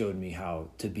 And he showed me how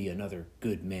to be another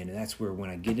good man. And that's where, when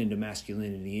I get into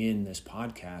masculinity in this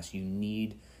podcast, you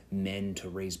need men to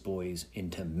raise boys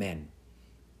into men.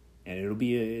 And it'll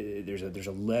be there's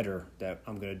a letter that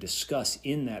I'm going to discuss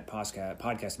in that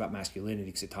podcast about masculinity,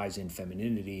 because it ties in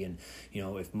femininity and,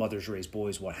 if mothers raise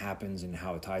boys, what happens and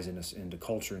how it ties into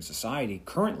culture and society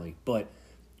currently. But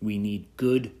we need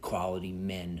good quality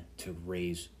men to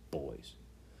raise boys.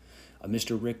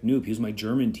 Mr. Rick Knoop, he was my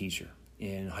German teacher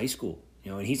in high school,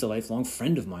 and he's a lifelong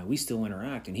friend of mine. We still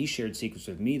interact, and he shared secrets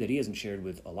with me that he hasn't shared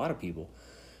with a lot of people.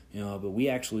 But we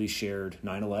actually shared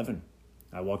 9/11.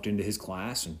 I walked into his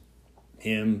class, and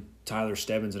him, Tyler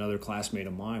Stebbins, another classmate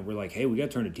of mine, we're like, hey, we got to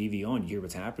turn the TV on, you hear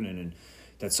what's happening. And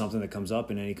that's something that comes up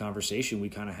in any conversation we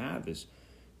kind of have, is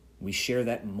we share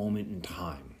that moment in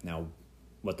time. Now,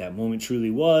 what that moment truly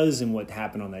was and what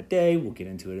happened on that day, we'll get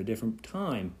into it at a different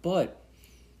time. But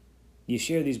you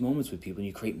share these moments with people and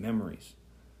you create memories.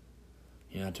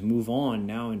 To move on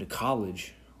now into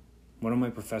college, one of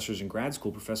my professors in grad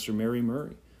school, Professor Mary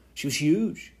Murray, she was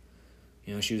huge.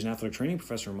 She was an athletic training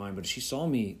professor of mine, but she saw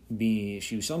me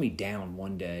down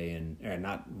one day, and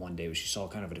not one day, but she saw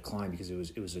kind of a decline, because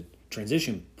it was a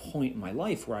transition point in my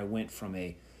life where I went from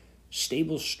a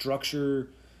stable structure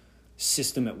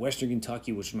system at Western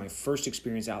Kentucky, which was my first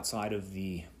experience outside of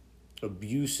the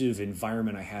abusive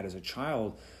environment I had as a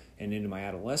child and into my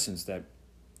adolescence, that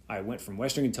I went from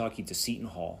Western Kentucky to Seton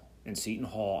Hall. And Seton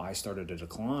Hall, I started to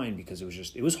decline because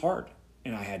it was hard.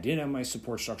 And I didn't have my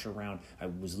support structure around. I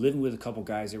was living with a couple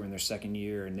guys that were in their second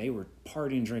year, and they were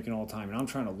partying, drinking all the time. And I'm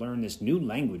trying to learn this new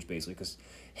language, basically, because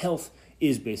health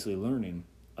is basically learning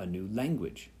a new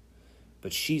language.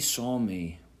 But she saw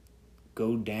me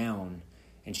go down,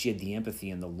 and she had the empathy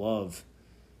and the love,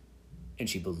 and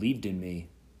she believed in me.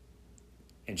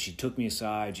 And she took me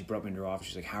aside. She brought me into her office.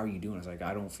 She's like, how are you doing? I was like,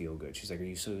 I don't feel good. She's like, are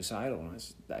you suicidal? And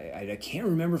I can't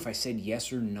remember if I said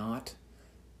yes or not.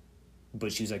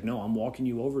 But she was like, no, I'm walking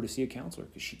you over to see a counselor,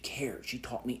 because she cared. She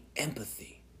taught me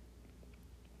empathy.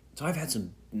 So I've had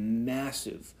some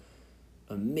massive,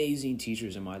 amazing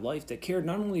teachers in my life that cared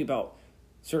not only about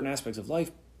certain aspects of life,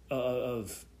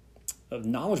 of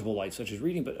knowledgeable life, such as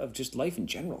reading, but of just life in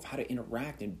general, of how to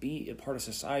interact and be a part of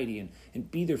society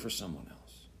and be there for someone else.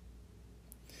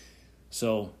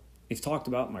 So I've talked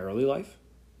about my early life,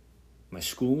 my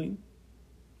schooling.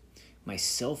 My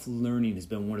self-learning has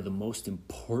been one of the most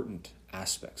important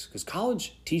aspects, because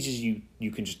college teaches you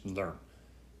can just learn.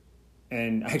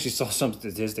 And I actually saw some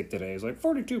statistic today. It's like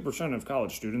 42% of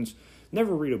college students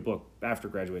never read a book after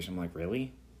graduation. I'm like,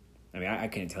 really? I mean, I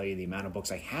can't tell you the amount of books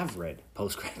I have read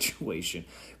post-graduation.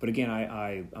 But again,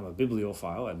 I'm a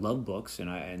bibliophile. I love books,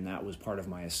 and that was part of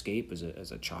my escape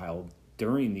as a child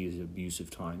during these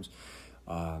abusive times.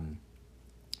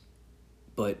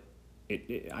 But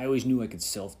I always knew I could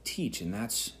self-teach, and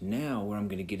that's now where I'm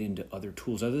going to get into other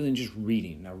tools other than just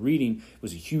reading. Now, reading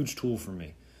was a huge tool for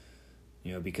me,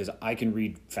 because I can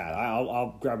read fast.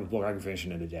 I'll grab a book, I can finish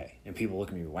it in a day, and people look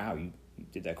at me, wow, you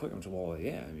did that quick. I'm like, well,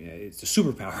 yeah, I mean, it's a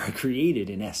superpower I created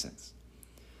in essence.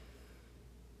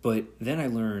 But then I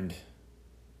learned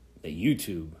that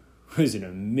YouTube was an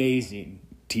amazing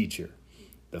teacher.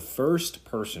 The first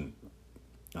person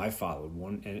I followed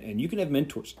one, and you can have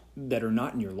mentors that are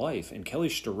not in your life. And Kelly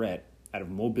Starrett out of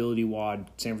Mobility WOD,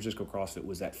 San Francisco CrossFit,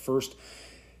 was that first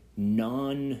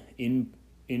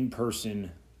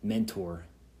in-person mentor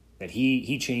that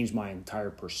he changed my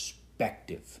entire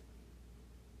perspective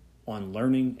on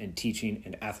learning and teaching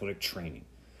and athletic training,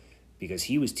 because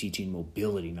he was teaching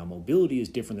mobility. Now, mobility is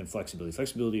different than flexibility.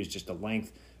 Flexibility is just the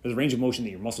length or the range of motion that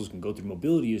your muscles can go through.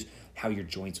 Mobility is how your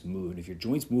joints move. And if your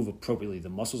joints move appropriately, the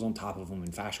muscles on top of them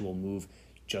and fascia will move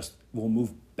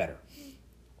better.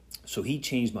 So he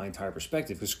changed my entire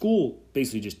perspective, because school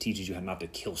basically just teaches you how not to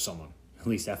kill someone, at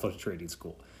least athletic training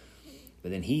school.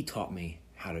 But then he taught me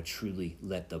how to truly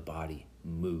let the body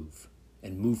move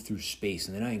and move through space.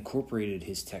 And then I incorporated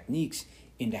his techniques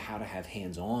into how to have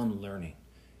hands-on learning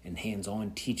and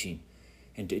hands-on teaching,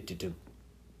 and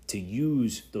to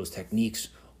use those techniques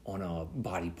on a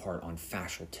body part, on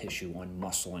fascial tissue, on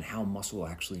muscle, and how muscle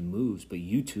actually moves. But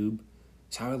YouTube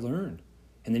is how I learned.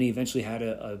 And then he eventually had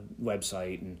a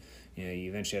website, and you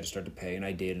eventually had to start to pay, and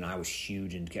I did, and I was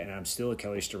huge, and I'm still a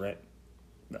Kelly Starrett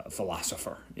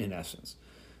philosopher in essence.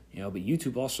 But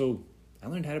YouTube also, I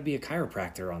learned how to be a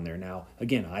chiropractor on there. Now,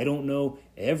 again, I don't know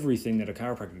everything that a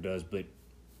chiropractor does, but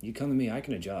you come to me, I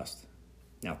can adjust.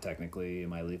 Now, technically,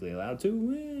 am I legally allowed to?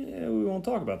 We won't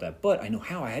talk about that. But I know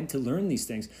how. I had to learn these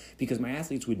things because my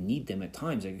athletes would need them at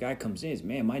times. Like a guy comes in, says,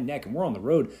 man, my neck, and we're on the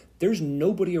road. There's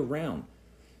nobody around.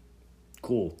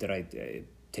 Cool. Did I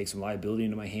take some liability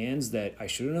into my hands that I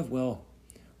shouldn't have? Well,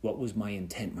 what was my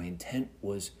intent? My intent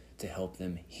was to help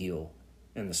them heal.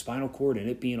 And the spinal cord and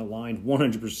it being aligned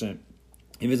 100%.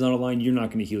 If it's not aligned, you're not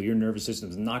going to heal. Your nervous system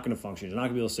is not going to function. You're not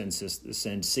going to be able to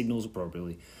send signals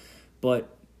appropriately.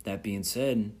 But that being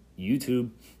said,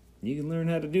 YouTube, you can learn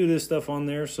how to do this stuff on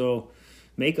there. So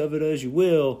make of it as you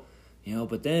will,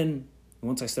 But then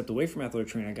once I stepped away from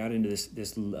athletic training, I got into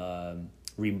this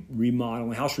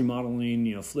remodeling, house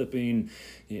remodeling, flipping,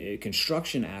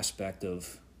 construction aspect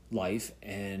of life.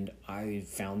 And I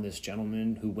found this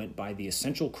gentleman who went by the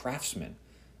Essential Craftsman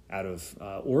out of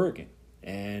Oregon.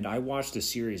 And I watched a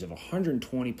series of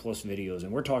 120 plus videos.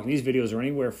 And we're talking, these videos are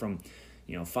anywhere from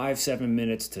 5-7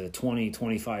 minutes to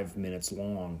 20-25 minutes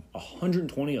long.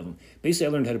 120 of them. Basically, I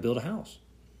learned how to build a house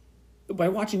by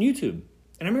watching YouTube.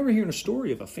 And I remember hearing a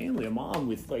story of a family, a mom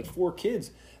with like 4 kids,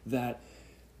 that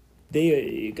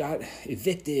they got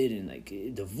evicted and like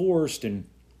divorced, and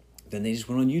then they just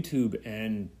went on YouTube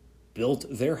and built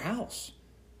their house.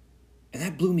 And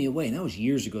that blew me away. And that was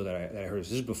years ago that I heard this.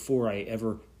 This is before I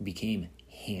ever became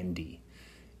handy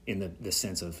in the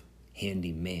sense of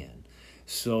handyman.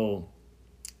 So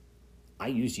I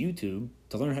used YouTube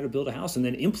to learn how to build a house and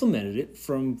then implemented it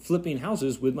from flipping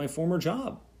houses with my former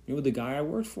job, with the guy I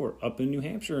worked for up in New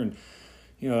Hampshire. And,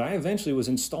 I eventually was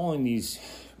installing these,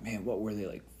 what were they,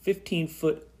 like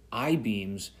 15-foot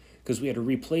I-beams, because we had to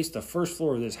replace the first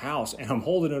floor of this house. And I'm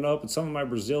holding it up with some of my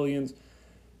Brazilians.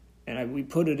 And we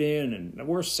put it in, and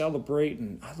we're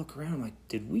celebrating. I look around, I'm like,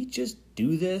 did we just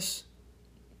do this?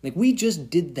 Like, we just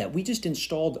did that. We just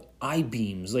installed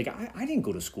I-beams. Like, I didn't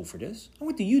go to school for this. I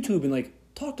went to YouTube and,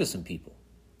 talked to some people.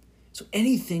 So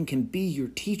anything can be your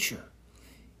teacher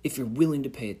if you're willing to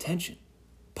pay attention.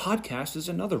 Podcast is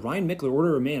another. Ryan Michler,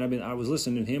 Order of Man. I was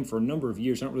listening to him for a number of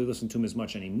years. I don't really listen to him as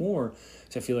much anymore,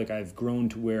 so I feel like I've grown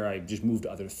to where I just moved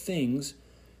to other things.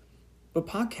 But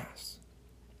podcasts.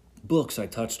 Books I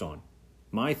touched on.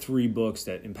 My 3 books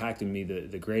that impacted me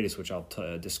the greatest, which I'll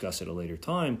discuss at a later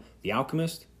time: The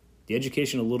Alchemist, The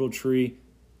Education of Little Tree,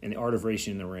 and The Art of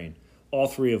Racing in the Rain. All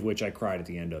 3 of which I cried at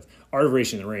the end of. Art of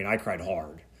Racing in the Rain, I cried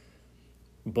hard.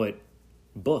 But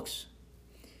books,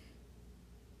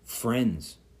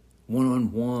 friends,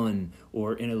 one-on-one,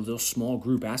 or in a little small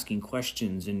group asking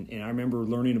questions. And I remember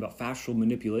learning about fascial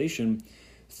manipulation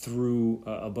through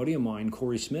a buddy of mine,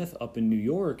 Corey Smith, up in New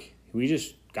York. We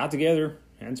just got together,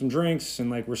 had some drinks,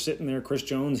 and we're sitting there, Chris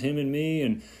Jones, him and me,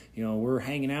 and we're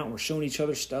hanging out, and we're showing each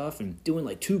other stuff and doing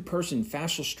 2-person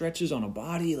fascial stretches on a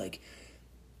body.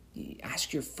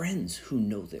 Ask your friends who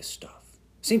know this stuff.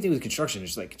 Same thing with construction.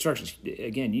 It's construction.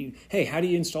 Again, hey, how do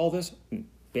you install this?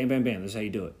 Bam, bam, bam. This is how you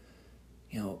do it.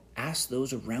 Ask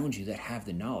those around you that have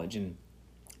the knowledge. And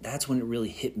that's when it really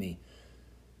hit me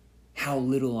how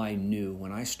little I knew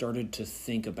when I started to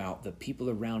think about the people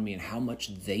around me and how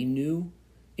much they knew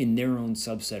in their own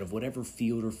subset of whatever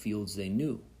field or fields they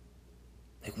knew.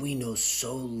 We know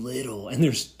so little, and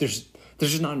there's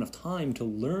just not enough time to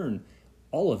learn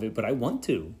all of it, but I want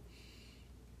to.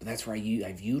 But that's where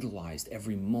I've utilized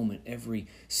every moment, every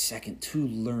second to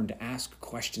learn, to ask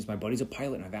questions. My buddy's a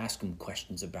pilot, and I've asked him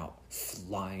questions about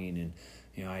flying, and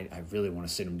I really want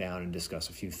to sit him down and discuss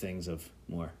a few things of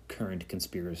more current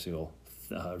conspiratorial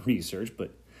research,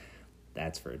 but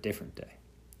that's for a different day.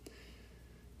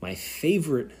 My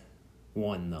favorite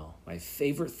one, though, my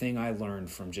favorite thing I learned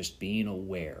from just being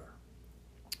aware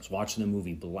was watching the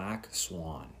movie Black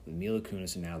Swan with Mila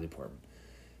Kunis and Natalie Portman.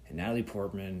 And Natalie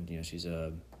Portman, she's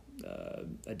a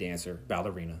dancer,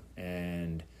 ballerina,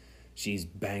 and she's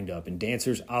banged up. And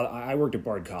dancers, I worked at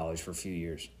Bard College for a few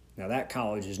years. Now, that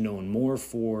college is known more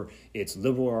for its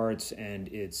liberal arts and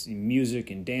its music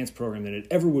and dance program than it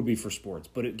ever would be for sports.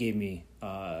 But it gave me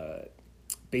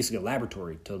basically a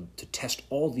laboratory to test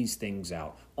all these things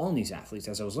out on these athletes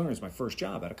as I was learning. It's my first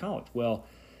job out of college. Well,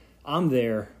 I'm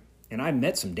there, and I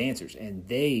met some dancers, and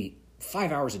they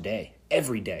 5 hours a day,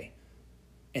 every day,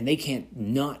 and they can't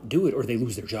not do it or they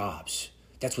lose their jobs.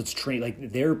 That's what's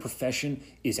trained. Their profession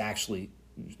is actually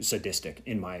sadistic,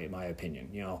 in my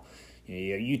opinion.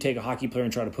 You take a hockey player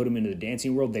and try to put them into the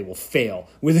dancing world, they will fail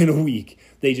within a week.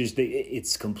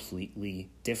 It's completely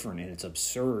different, and it's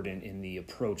absurd in the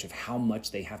approach of how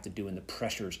much they have to do and the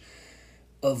pressures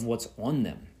of what's on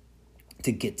them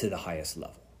to get to the highest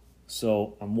level.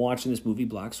 So I'm watching this movie,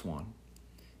 Black Swan,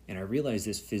 and I realize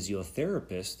this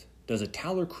physiotherapist does a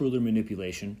Tyler Kruller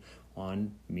manipulation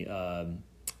on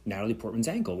Natalie Portman's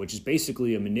ankle, which is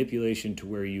basically a manipulation to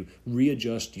where you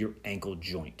readjust your ankle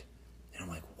joint. And I'm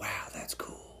like, wow, that's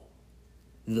cool.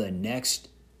 The next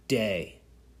day,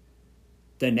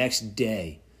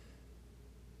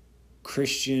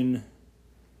 Christian,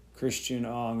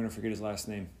 I'm going to forget his last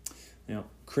name.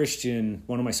 Christian,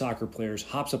 one of my soccer players,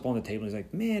 hops up on the table and he's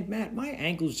like, man, Matt, my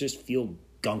ankles just feel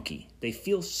gunky. They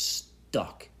feel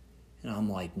stuck. And I'm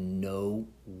like, no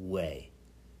way.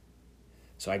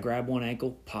 So I grab one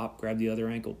ankle, pop, grab the other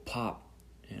ankle, pop.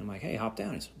 And I'm like, hey, hop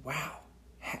down. He said, wow.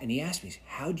 And he asked me,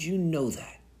 how'd you know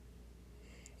that?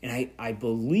 And I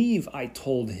believe I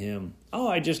told him,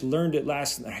 I just learned it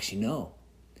last night. Actually, no.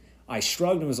 I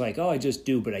shrugged and was like, I just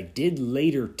do. But I did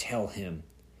later tell him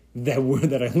that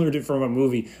I learned it from a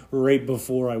movie right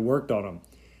before I worked on him.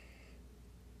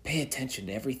 Pay attention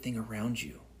to everything around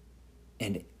you,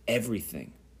 and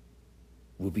everything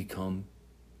will become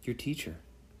your teacher.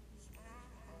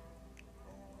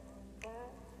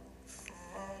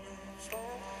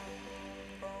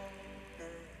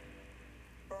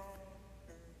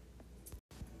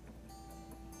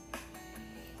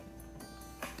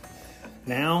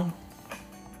 Now,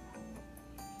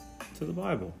 to the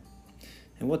Bible.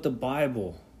 And what the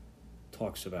Bible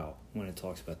talks about when it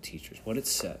talks about teachers, what it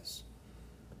says.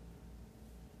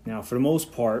 Now, for the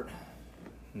most part,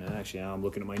 actually now I'm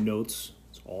looking at my notes.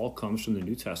 It all comes from the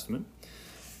New Testament.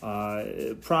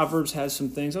 Proverbs has some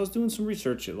things. I was doing some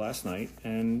research last night,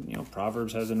 and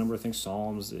Proverbs has a number of things.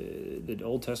 Psalms, the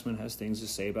Old Testament has things to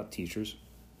say about teachers.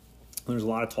 There's a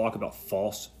lot of talk about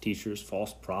false teachers,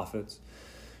 false prophets,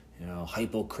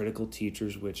 hypocritical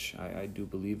teachers, which I do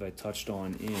believe I touched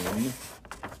on in,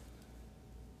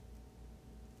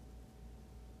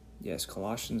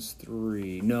 Colossians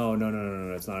 3. No,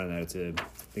 it's not in that. I think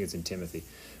it's in Timothy.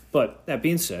 But that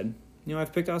being said,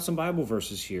 I've picked out some Bible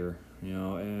verses here,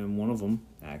 and one of them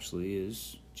actually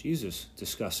is Jesus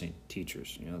discussing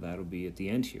teachers. That'll be at the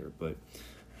end here. But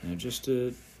just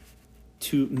to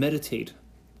meditate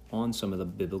on some of the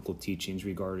biblical teachings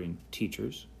regarding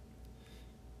teachers.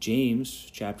 James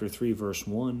chapter 3, verse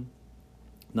 1,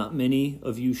 not many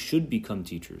of you should become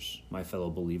teachers, my fellow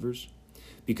believers,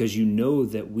 because you know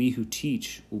that we who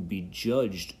teach will be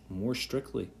judged more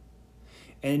strictly.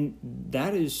 And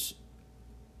that is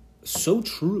so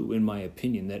true, in my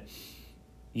opinion, that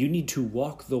you need to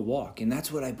walk the walk. And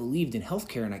that's what I believed in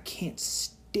healthcare, and I can't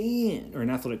stand, or in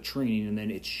athletic training, and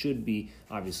then it should be,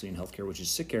 obviously, in healthcare, which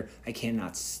is sick care. I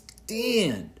cannot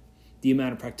stand the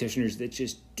amount of practitioners that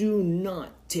just do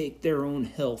not take their own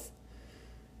health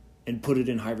and put it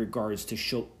in high regards to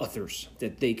show others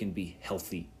that they can be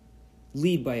healthy.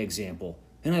 Lead by example,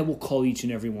 and I will call each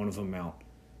and every one of them out.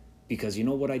 Because you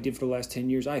know what I did for the last 10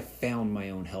 years? I found my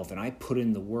own health, and I put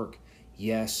in the work.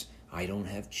 Yes, I don't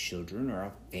have children or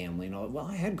a family and all that. Well,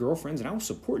 I had girlfriends, and I was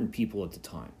supporting people at the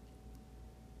time.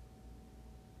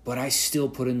 But I still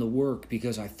put in the work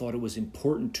because I thought it was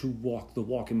important to walk the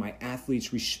walk, and my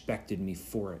athletes respected me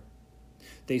for it.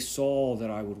 They saw that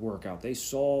I would work out. They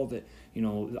saw that,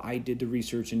 I did the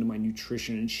research into my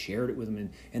nutrition and shared it with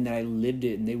them, and that I lived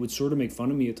it. And they would sort of make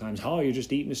fun of me at times. Oh, you're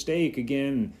just eating a steak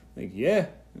again. Like, yeah,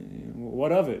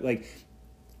 what of it? Like,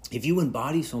 if you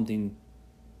embody something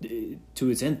to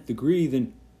its nth degree,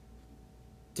 then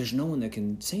there's no one that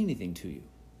can say anything to you.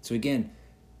 So again,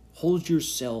 hold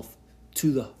yourself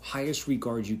to the highest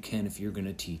regard you can if you're going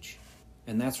to teach.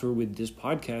 And that's where with this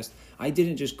podcast, I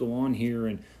didn't just go on here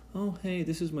and, hey,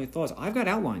 this is my thoughts. I've got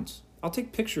outlines. I'll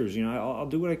take pictures. I'll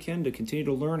do what I can to continue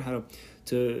to learn how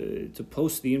to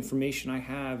post the information I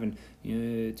have and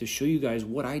to show you guys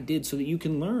what I did so that you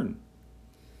can learn.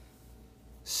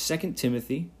 2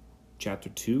 Timothy chapter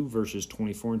 2, verses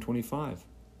 24 and 25.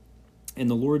 And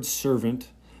the Lord's servant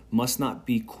must not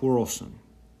be quarrelsome,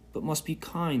 but must be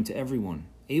kind to everyone,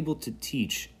 able to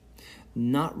teach,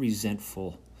 not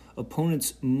resentful.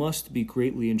 Opponents must be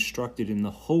greatly instructed in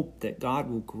the hope that God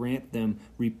will grant them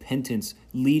repentance,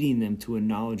 leading them to a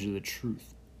knowledge of the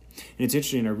truth. And it's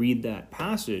interesting, I read that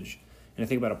passage, and I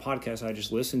think about a podcast I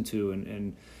just listened to,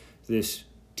 and this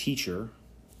teacher,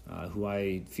 who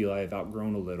I feel I have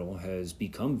outgrown a little, has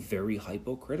become very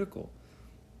hypocritical.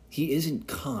 He isn't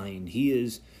kind. He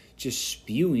is just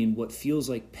spewing what feels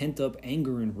like pent-up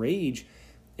anger and rage,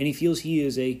 and he feels he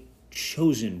is a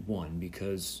chosen one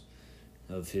because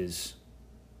of his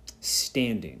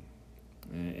standing.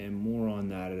 And more on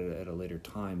that at a later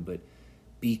time. But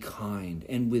be kind.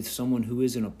 And with someone who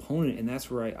is an opponent, and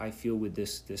that's where I feel with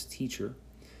this teacher.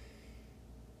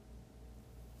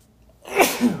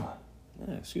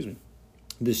 Excuse me.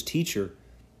 This teacher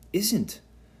isn't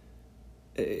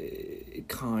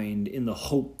kind in the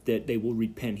hope that they will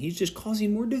repent. He's just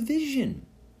causing more division.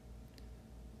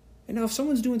 And now if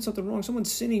someone's doing something wrong, someone's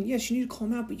sinning, yes, you need to call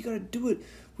them out, but you got to do it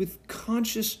with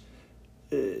conscious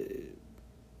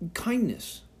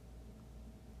kindness.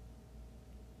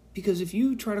 Because if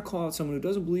you try to call out someone who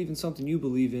doesn't believe in something you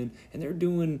believe in, and they're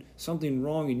doing something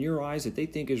wrong in your eyes that they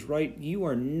think is right, you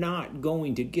are not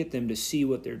going to get them to see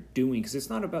what they're doing. Because it's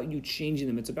not about you changing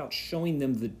them. It's about showing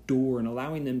them the door and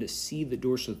allowing them to see the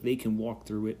door so that they can walk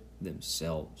through it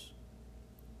themselves.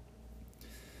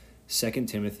 2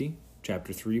 Timothy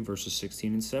chapter 3, verses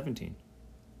 16 and 17.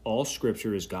 All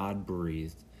Scripture is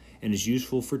God-breathed and is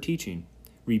useful for teaching,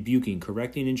 rebuking,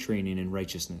 correcting, and training in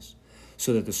righteousness,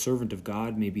 so that the servant of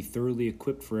God may be thoroughly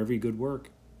equipped for every good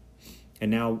work. And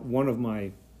now one of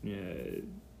my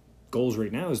goals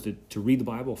right now is to read the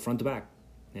Bible front to back.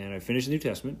 And I finished the New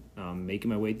Testament. I'm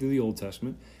making my way through the Old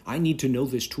Testament. I need to know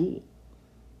this tool.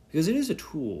 Because it is a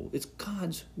tool. It's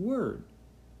God's Word.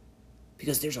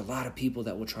 Because there's a lot of people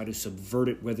that will try to subvert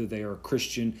it, whether they are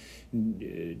Christian,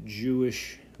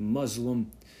 Jewish,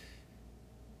 Muslim.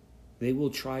 They will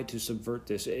try to subvert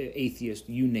this. Atheist,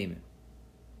 you name it.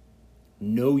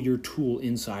 Know your tool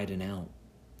inside and out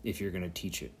if you're going to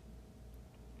teach it.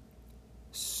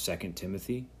 2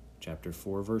 Timothy chapter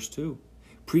 4, verse 2.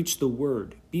 Preach the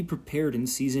word. Be prepared in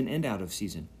season and out of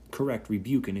season. Correct,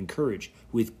 rebuke, and encourage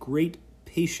with great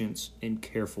patience and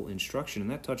careful instruction.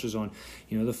 And that touches on,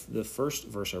 the first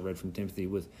verse I read from Timothy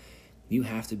with, you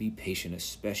have to be patient,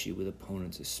 especially with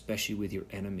opponents, especially with your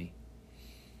enemy.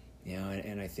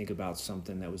 And I think about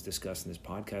something that was discussed in this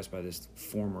podcast by this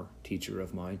former teacher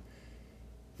of mine,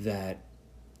 that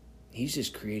he's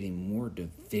just creating more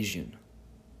division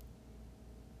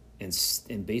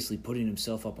and basically putting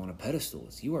himself up on a pedestal.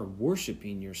 You are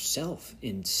worshiping yourself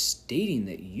in stating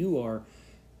that you are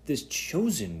this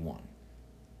chosen one.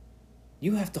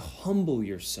 You have to humble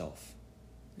yourself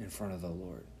in front of the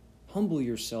Lord. Humble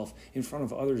yourself in front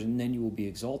of others, and then you will be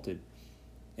exalted.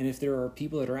 And if there are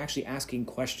people that are actually asking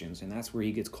questions, and that's where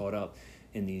he gets caught up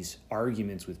in these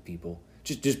arguments with people,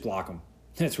 just block them.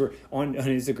 That's where on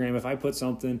Instagram, if I put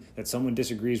something that someone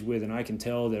disagrees with and I can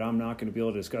tell that I'm not going to be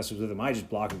able to discuss it with them, I just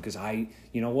block them because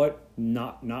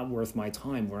not worth my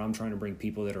time, where I'm trying to bring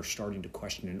people that are starting to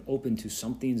question and open to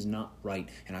something's not right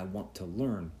and I want to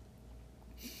learn.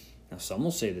 Now, some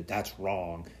will say that that's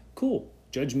wrong. Cool.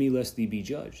 Judge me lest thee be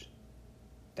judged.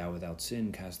 Thou without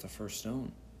sin cast the first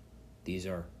stone. These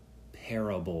are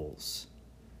parables.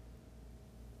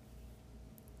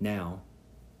 Now,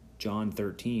 John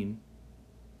 13,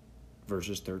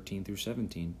 verses 13 through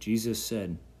 17. Jesus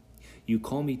said, "You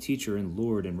call me teacher and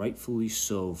Lord, and rightfully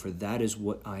so, for that is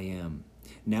what I am.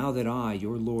 Now that I,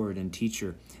 your Lord and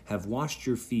teacher, have washed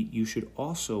your feet, you should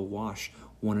also wash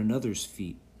one another's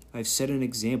feet. I've set an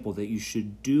example that you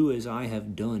should do as I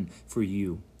have done for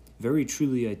you. Very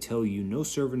truly I tell you, no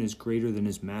servant is greater than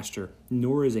his master,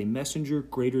 nor is a messenger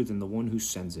greater than the one who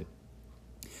sends it.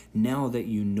 Now that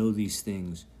you know these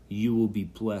things, you will be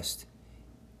blessed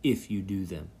if you do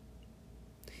them."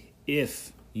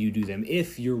 If you do them,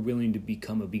 if you're willing to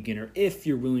become a beginner, if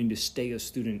you're willing to stay a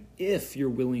student, if you're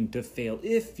willing to fail,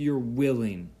 if you're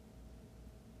willing.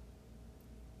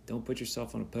 Don't put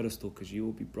yourself on a pedestal, because you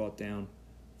will be brought down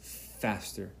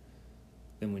faster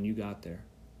than when you got there.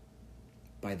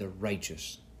 By the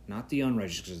righteous, not the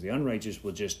unrighteous, because the unrighteous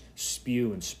will just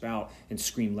spew and spout and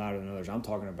scream louder than others. I'm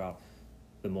talking about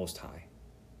the Most High.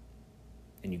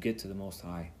 And you get to the Most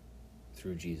High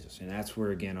through Jesus. And that's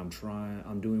where, again,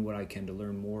 I'm doing what I can to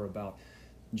learn more about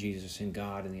Jesus and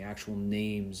God and the actual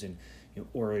names and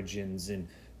origins, and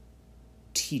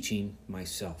teaching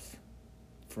myself.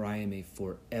 For I am a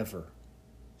forever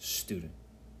student.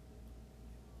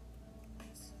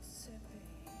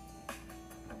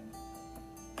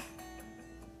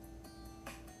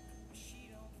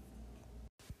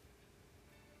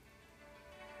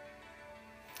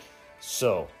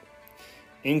 So,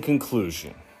 in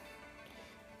conclusion,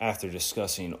 after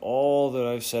discussing all that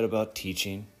I've said about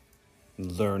teaching,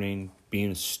 learning, being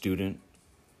a student,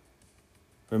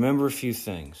 remember a few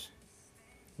things.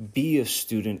 Be a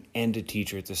student and a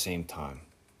teacher at the same time,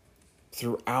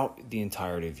 throughout the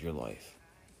entirety of your life.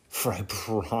 For I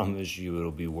promise you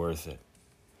it'll be worth it.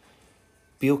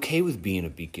 Be okay with being a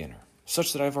beginner,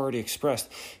 such that I've already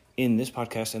expressed in this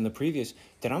podcast and the previous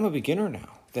that I'm a beginner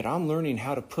now, that I'm learning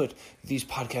how to put these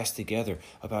podcasts together,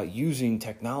 about using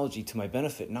technology to my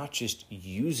benefit, not just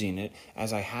using it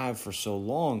as I have for so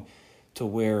long, to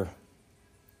where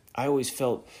I always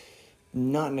felt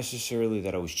not necessarily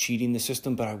that I was cheating the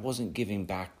system, but I wasn't giving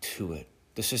back to it,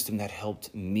 the system that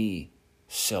helped me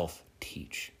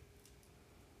self-teach.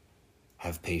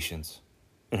 Have patience.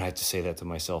 And I have to say that to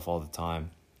myself all the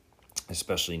time,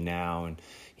 especially now and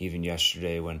even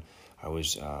yesterday when I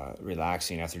was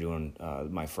relaxing after doing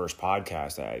my first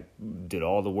podcast. I did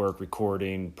all the work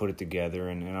recording, put it together,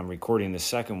 and I'm recording the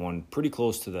second one pretty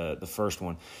close to the first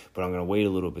one, but I'm going to wait a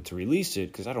little bit to release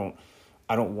it because I don't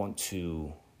want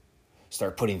to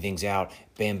start putting things out,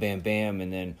 bam, bam, bam,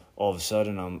 and then all of a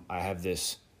sudden I have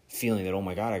this feeling that, oh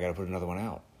my God, I got to put another one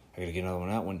out. I got to get another one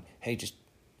out. When, hey, just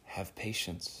have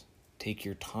patience. Take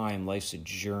your time. Life's a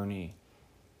journey.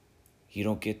 You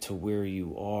don't get to where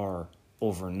you are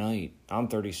overnight. I'm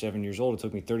 37 years old. It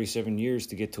took me 37 years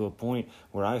to get to a point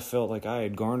where I felt like I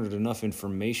had garnered enough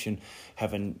information,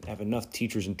 have enough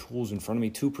teachers and tools in front of me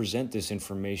to present this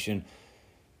information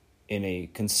in a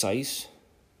concise,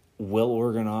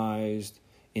 well-organized,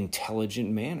 intelligent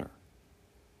manner.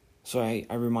 So I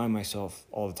remind myself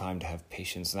all the time to have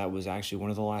patience. And that was actually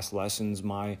one of the last lessons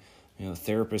my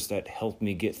therapist that helped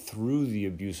me get through the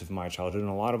abuse of my childhood and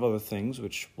a lot of other things,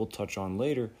 which we'll touch on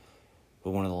later.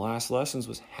 But one of the last lessons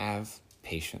was have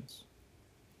patience.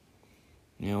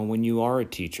 When you are a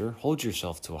teacher, hold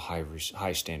yourself to a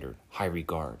high standard, high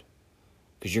regard,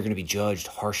 because you're going to be judged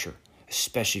harsher,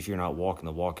 especially if you're not walking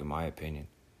the walk, in my opinion.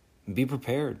 And be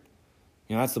prepared.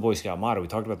 That's the Boy Scout motto. We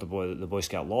talked about the Boy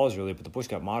Scout laws earlier, but the Boy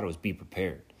Scout motto is be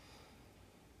prepared.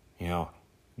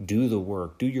 Do the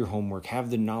work, do your homework, have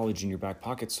the knowledge in your back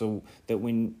pocket so that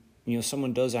when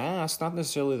someone does ask, not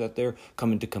necessarily that they're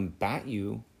coming to combat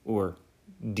you or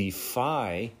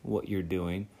defy what you're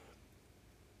doing,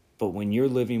 but when you're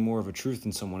living more of a truth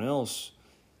than someone else,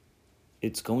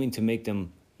 it's going to make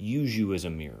them use you as a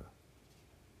mirror.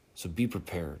 So be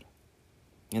prepared.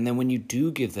 And then when you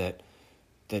do give that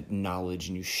knowledge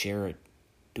and you share it,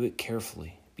 do it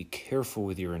carefully. Be careful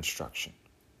with your instruction.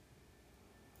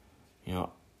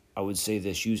 I would say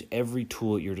this: use every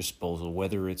tool at your disposal,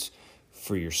 whether it's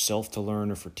for yourself to learn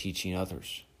or for teaching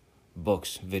others.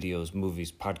 Books, videos,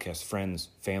 movies, podcasts, friends,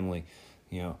 family.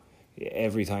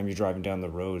 Every time you're driving down the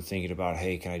road thinking about,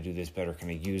 hey, can I do this better? Can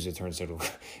I use it?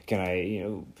 Can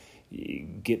I,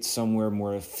 get somewhere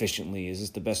more efficiently? Is this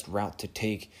the best route to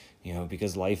take?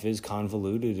 Because life is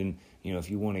convoluted, and, if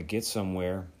you want to get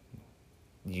somewhere,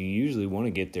 you usually want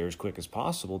to get there as quick as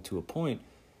possible to a point.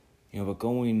 But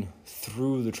going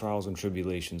through the trials and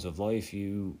tribulations of life,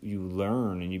 you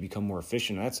learn and you become more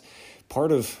efficient. That's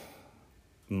part of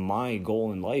my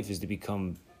goal in life, is to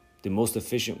become the most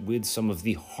efficient with some of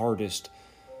the hardest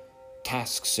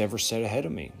tasks ever set ahead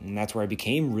of me. And that's where I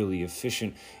became really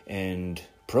efficient and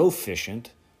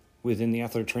proficient within the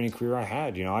athletic training career I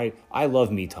had. I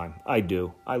love me time. I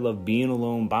do. I love being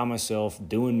alone by myself,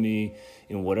 doing me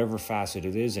in whatever facet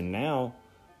it is. And now,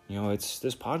 it's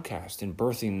this podcast and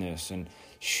birthing this and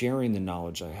sharing the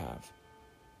knowledge I have.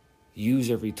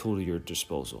 Use every tool at your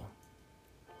disposal.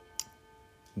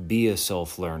 Be a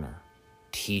self-learner.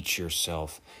 Teach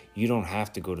yourself. You don't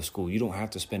have to go to school. You don't have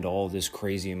to spend all this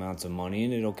crazy amounts of money.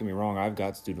 And don't get me wrong, I've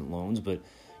got student loans, but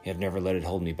I've never let it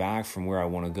hold me back from where I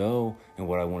want to go and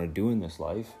what I want to do in this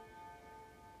life.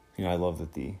 I love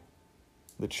that the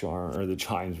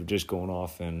chimes were just going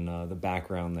off in the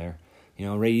background there.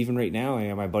 Right now,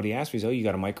 my buddy asked me, "Oh, you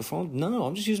got a microphone?" No,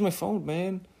 I'm just using my phone,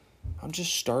 man. I'm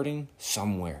just starting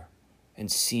somewhere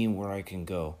and seeing where I can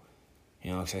go.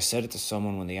 Because I said it to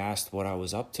someone when they asked what I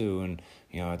was up to, and,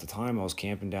 at the time I was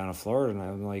camping down in Florida, and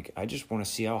I'm like, I just want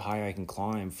to see how high I can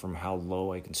climb from how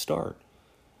low I can start.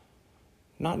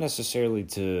 Not necessarily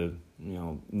to,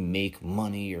 make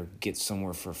money or get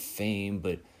somewhere for fame,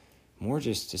 but more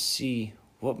just to see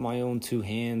what my own two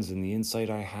hands and the insight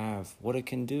I have, what it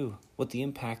can do, what the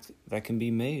impact that can be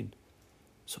made.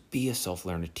 So be a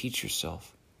self-learner, teach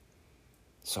yourself.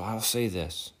 So I'll say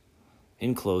this,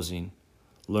 in closing: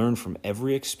 learn from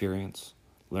every experience,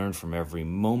 learn from every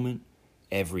moment,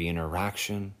 every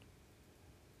interaction,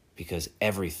 because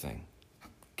everything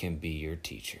can be your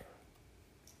teacher.